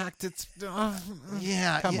fact. It's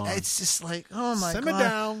yeah, Come on. it's just like, oh my Simmer god,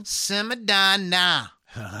 down. simmer down now.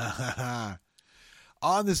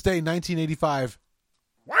 On this day, 1985,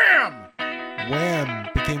 Wham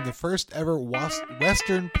became the first ever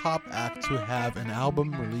Western pop act to have an album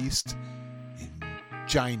released in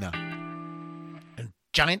China.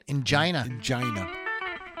 Giant in China. In China.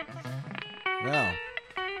 Well,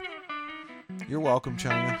 you're welcome,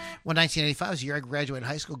 China. Well, 1985 was the year I graduated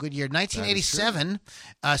high school. Good year. 1987,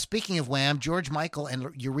 speaking of Wham, George Michael and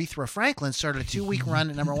Aretha Franklin started a 2-week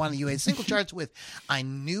run at number one in the U.S. single charts with I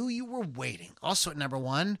Knew You Were Waiting. Also at number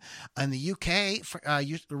one in the U.K.,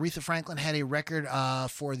 Aretha Franklin had a record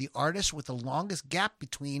for the artist with the longest gap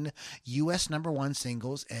between U.S. number one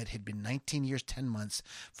singles. It had been 19 years, 10 months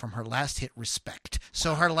from her last hit, Respect.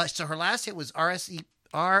 So her last hit was RESPECT.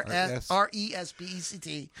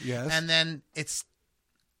 Yes. And then it's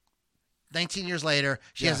 19 years later,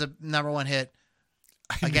 she has a number one hit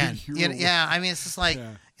again. Yeah, I mean, it's just like,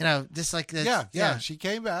 just like this. Yeah. She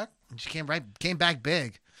came back. She came back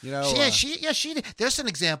big. You know, she did. There's an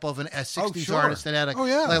example of a 60s sure. artist that had a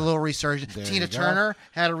little resurgence. There Tina you go. Turner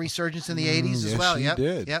had a resurgence in the 80s as well. She Yep.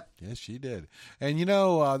 did. Yep. Yes, she did. And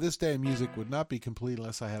this day in music would not be complete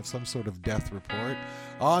unless I have some sort of death report.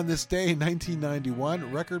 On this day in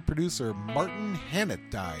 1991, record producer Martin Hannett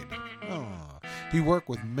died. Oh. He worked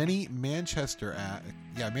with many Manchester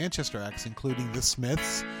acts, including The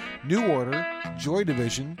Smiths, New Order, Joy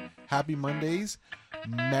Division, Happy Mondays,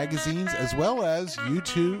 magazines, as well as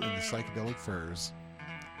U2 and the Psychedelic Furs.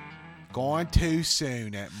 Gone too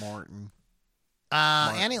soon at Martin.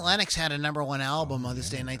 Annie Lennox had a number one album on this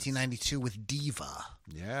day in 1992 with Diva.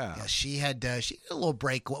 Yeah. She had a little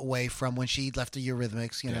break away from when she left the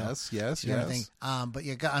Eurythmics. Yes. Everything. But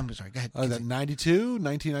yeah, I'm sorry. Go ahead.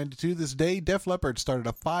 1992, this day, Def Leppard started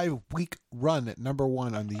a 5-week run at number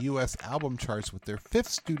one on the U.S. album charts with their 5th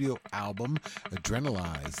studio album,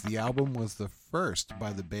 Adrenalize. The album was the first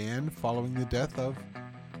by the band following the death of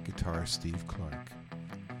guitarist Steve Clark.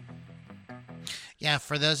 Yeah,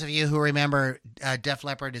 for those of you who remember, Def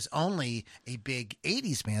Leppard is only a big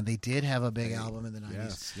 80s band. They did have a big album in the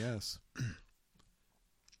 90s. Yes.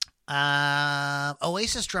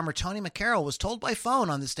 Oasis drummer Tony McCarroll was told by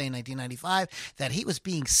phone on this day in 1995 that he was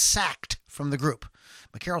being sacked from the group.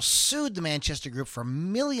 McCarroll sued the Manchester group for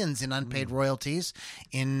millions in unpaid royalties,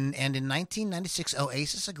 and in 1996,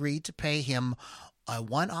 Oasis agreed to pay him a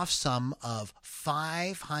one-off sum of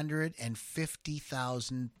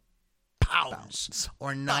 £550,000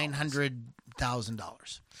 or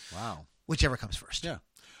 $900,000. Wow. Whichever comes first. Yeah.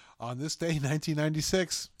 On this day,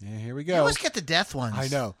 1996, here we go. You always get the death ones. I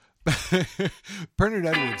know. Bernard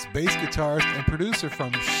Edwards, bass guitarist and producer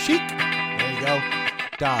from Chic, there you go,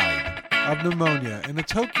 died of pneumonia in a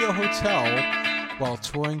Tokyo hotel while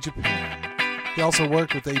touring Japan. He also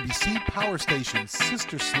worked with ABC Power Station's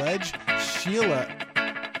Sister Sledge, Sheila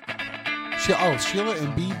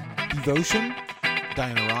and B. Devotion,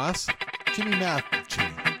 Diana Ross,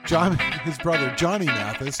 his brother Johnny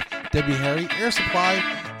Mathis, Debbie Harry, Air Supply,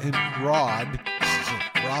 and Rod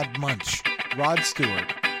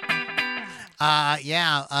Stewart.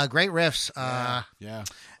 Great riffs.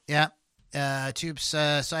 Yeah. Tubes,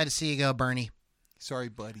 sorry to see you go, Bernie. Sorry,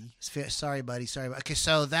 buddy. Sorry, buddy. Okay,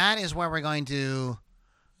 so that is where we're going to...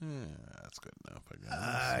 that's good enough,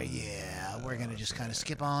 I guess. We're going to just kind of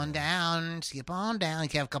skip on down. You can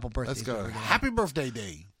have a couple birthdays. Let's go. Happy birthday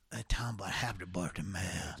day. Tom, but happy birthday,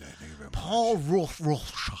 man. Thank you very much. Paul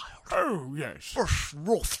Rothschild. Oh, yes.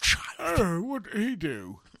 Rothschild. Oh, what did he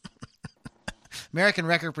do? American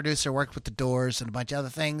record producer, worked with the Doors and a bunch of other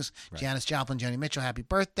things. Janis Joplin, Joni Mitchell, happy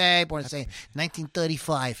birthday. Born in say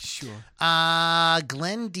 1935. Sure.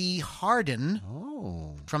 Glenn D. Hardin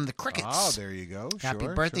Oh. from the Crickets. Oh, there you go. Happy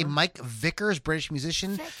Sure, birthday, sure. Mike Vickers, British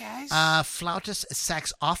musician, flautist,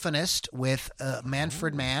 saxophonist with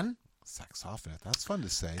Manfred Mann. Saxophonist. That's fun to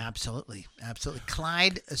say. Absolutely.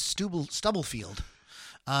 Clyde Stubblefield,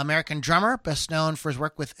 American drummer, best known for his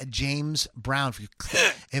work with James Brown.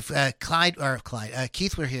 If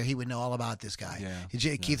Keith were here, he would know all about this guy.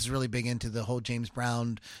 Yeah. Keith's really big into the whole James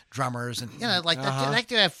Brown drummers, and that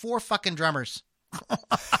dude had 4 fucking drummers. At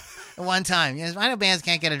one time. I know bands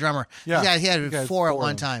can't get a drummer. Yeah. He had 4 at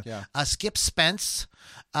one of them. time. Yeah. Skip Spence,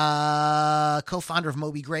 co-founder of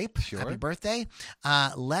Moby Grape. Sure. Happy birthday.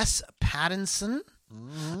 Les Pattinson,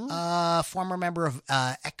 former member of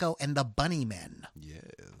Echo and the Bunnymen.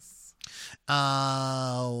 Yes.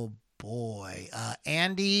 Oh, boy.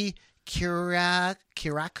 Andy Kirakou?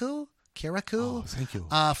 Oh, thank you.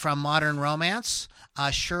 From Modern Romance.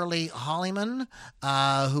 Shirley Hollyman,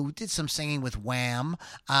 who did some singing with Wham.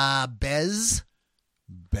 Bez.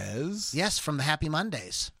 Bez? Yes, from the Happy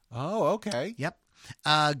Mondays. Oh, okay. Yep.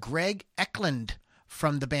 Greg Eklund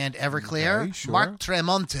from the band Everclear. Okay, sure. Mark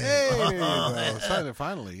Tremonti. Hey,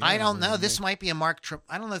 finally. I don't know. This might be a I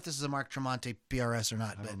don't know if this is a Mark Tremonti PRS or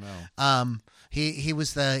not. I but, don't know. He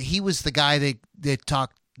was the guy that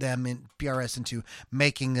talked them in PRS into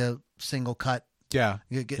making a single cut guitar.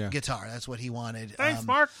 That's what he wanted. Thanks,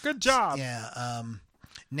 Mark. Good job. Yeah.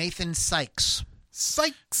 Nathan Sykes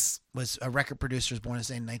was a record producer, born in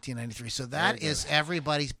 1993. So that is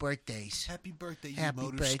everybody's birthdays. Happy birthday, you Happy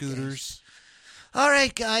motor birthdays. scooters. All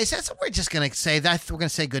right, guys. That's what we're just gonna say. That we're gonna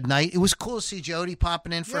say good night. It was cool to see Jody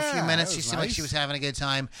popping in for a few Yeah, minutes. that She was seemed like nice. she was having a good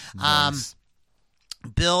time. Nice.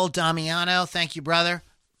 Bill Damiano, thank you, brother.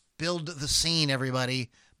 Build the scene, everybody.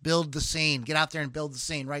 Build the scene. Get out there and build the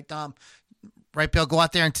scene, right, Dom? Right, Bill. Go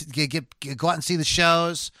out there and go out and see the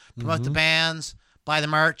shows, promote the bands, buy the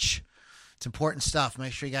merch. It's important stuff.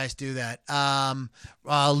 Make sure you guys do that.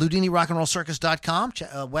 LudiniRockAndRollCircus.com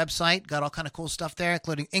website. Got all kind of cool stuff there,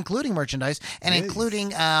 including merchandise and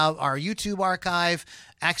including our YouTube archive,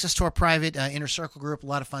 access to our private Inner Circle group. A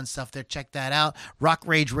lot of fun stuff there. Check that out.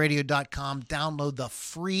 RockRageRadio.com. Download the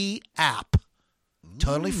free app.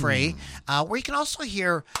 Totally free. Where you can also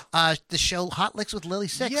hear the show Hot Licks with Lily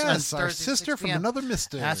Six. on Yes, our Thursday, sister 6 from p.m. another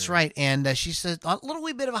mister. That's right. And she's a little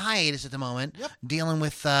wee bit of a hiatus at the moment, dealing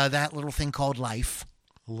with that little thing called life.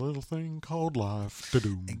 A little thing called life.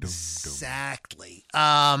 Da-doom, Exactly.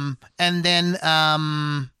 And then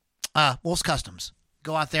Wolf's Customs.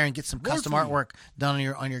 Go out there and get some custom artwork done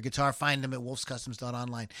on your guitar. Find them at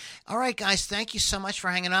wolfscustoms.online. All right, guys. Thank you so much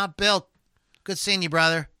for hanging out. Bill, good seeing you,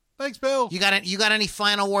 brother. Thanks, Bill. You got any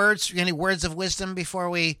final words? Any words of wisdom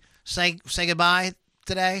before we say goodbye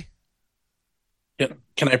today? Yeah.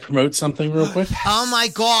 Can I promote something real quick? Oh my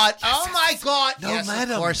God! Oh my God! No, yes, let of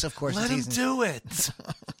him. course. Let him Teasing. do it.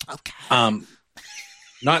 Okay.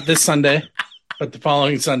 Not this Sunday, but the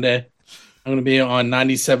following Sunday, I'm going to be on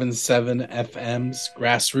 97.7 FM's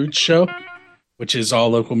Grassroots Show, which is all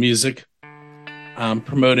local music,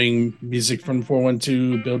 promoting music from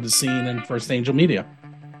 412, Build the Scene, and First Angel Media.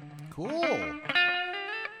 Cool.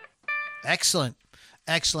 Excellent,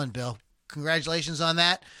 Bill. Congratulations on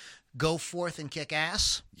that. Go forth and kick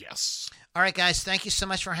ass. Yes. All right, guys. Thank you so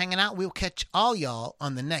much for hanging out. We'll catch all y'all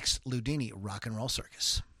on the next Ludini Rock and Roll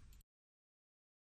Circus.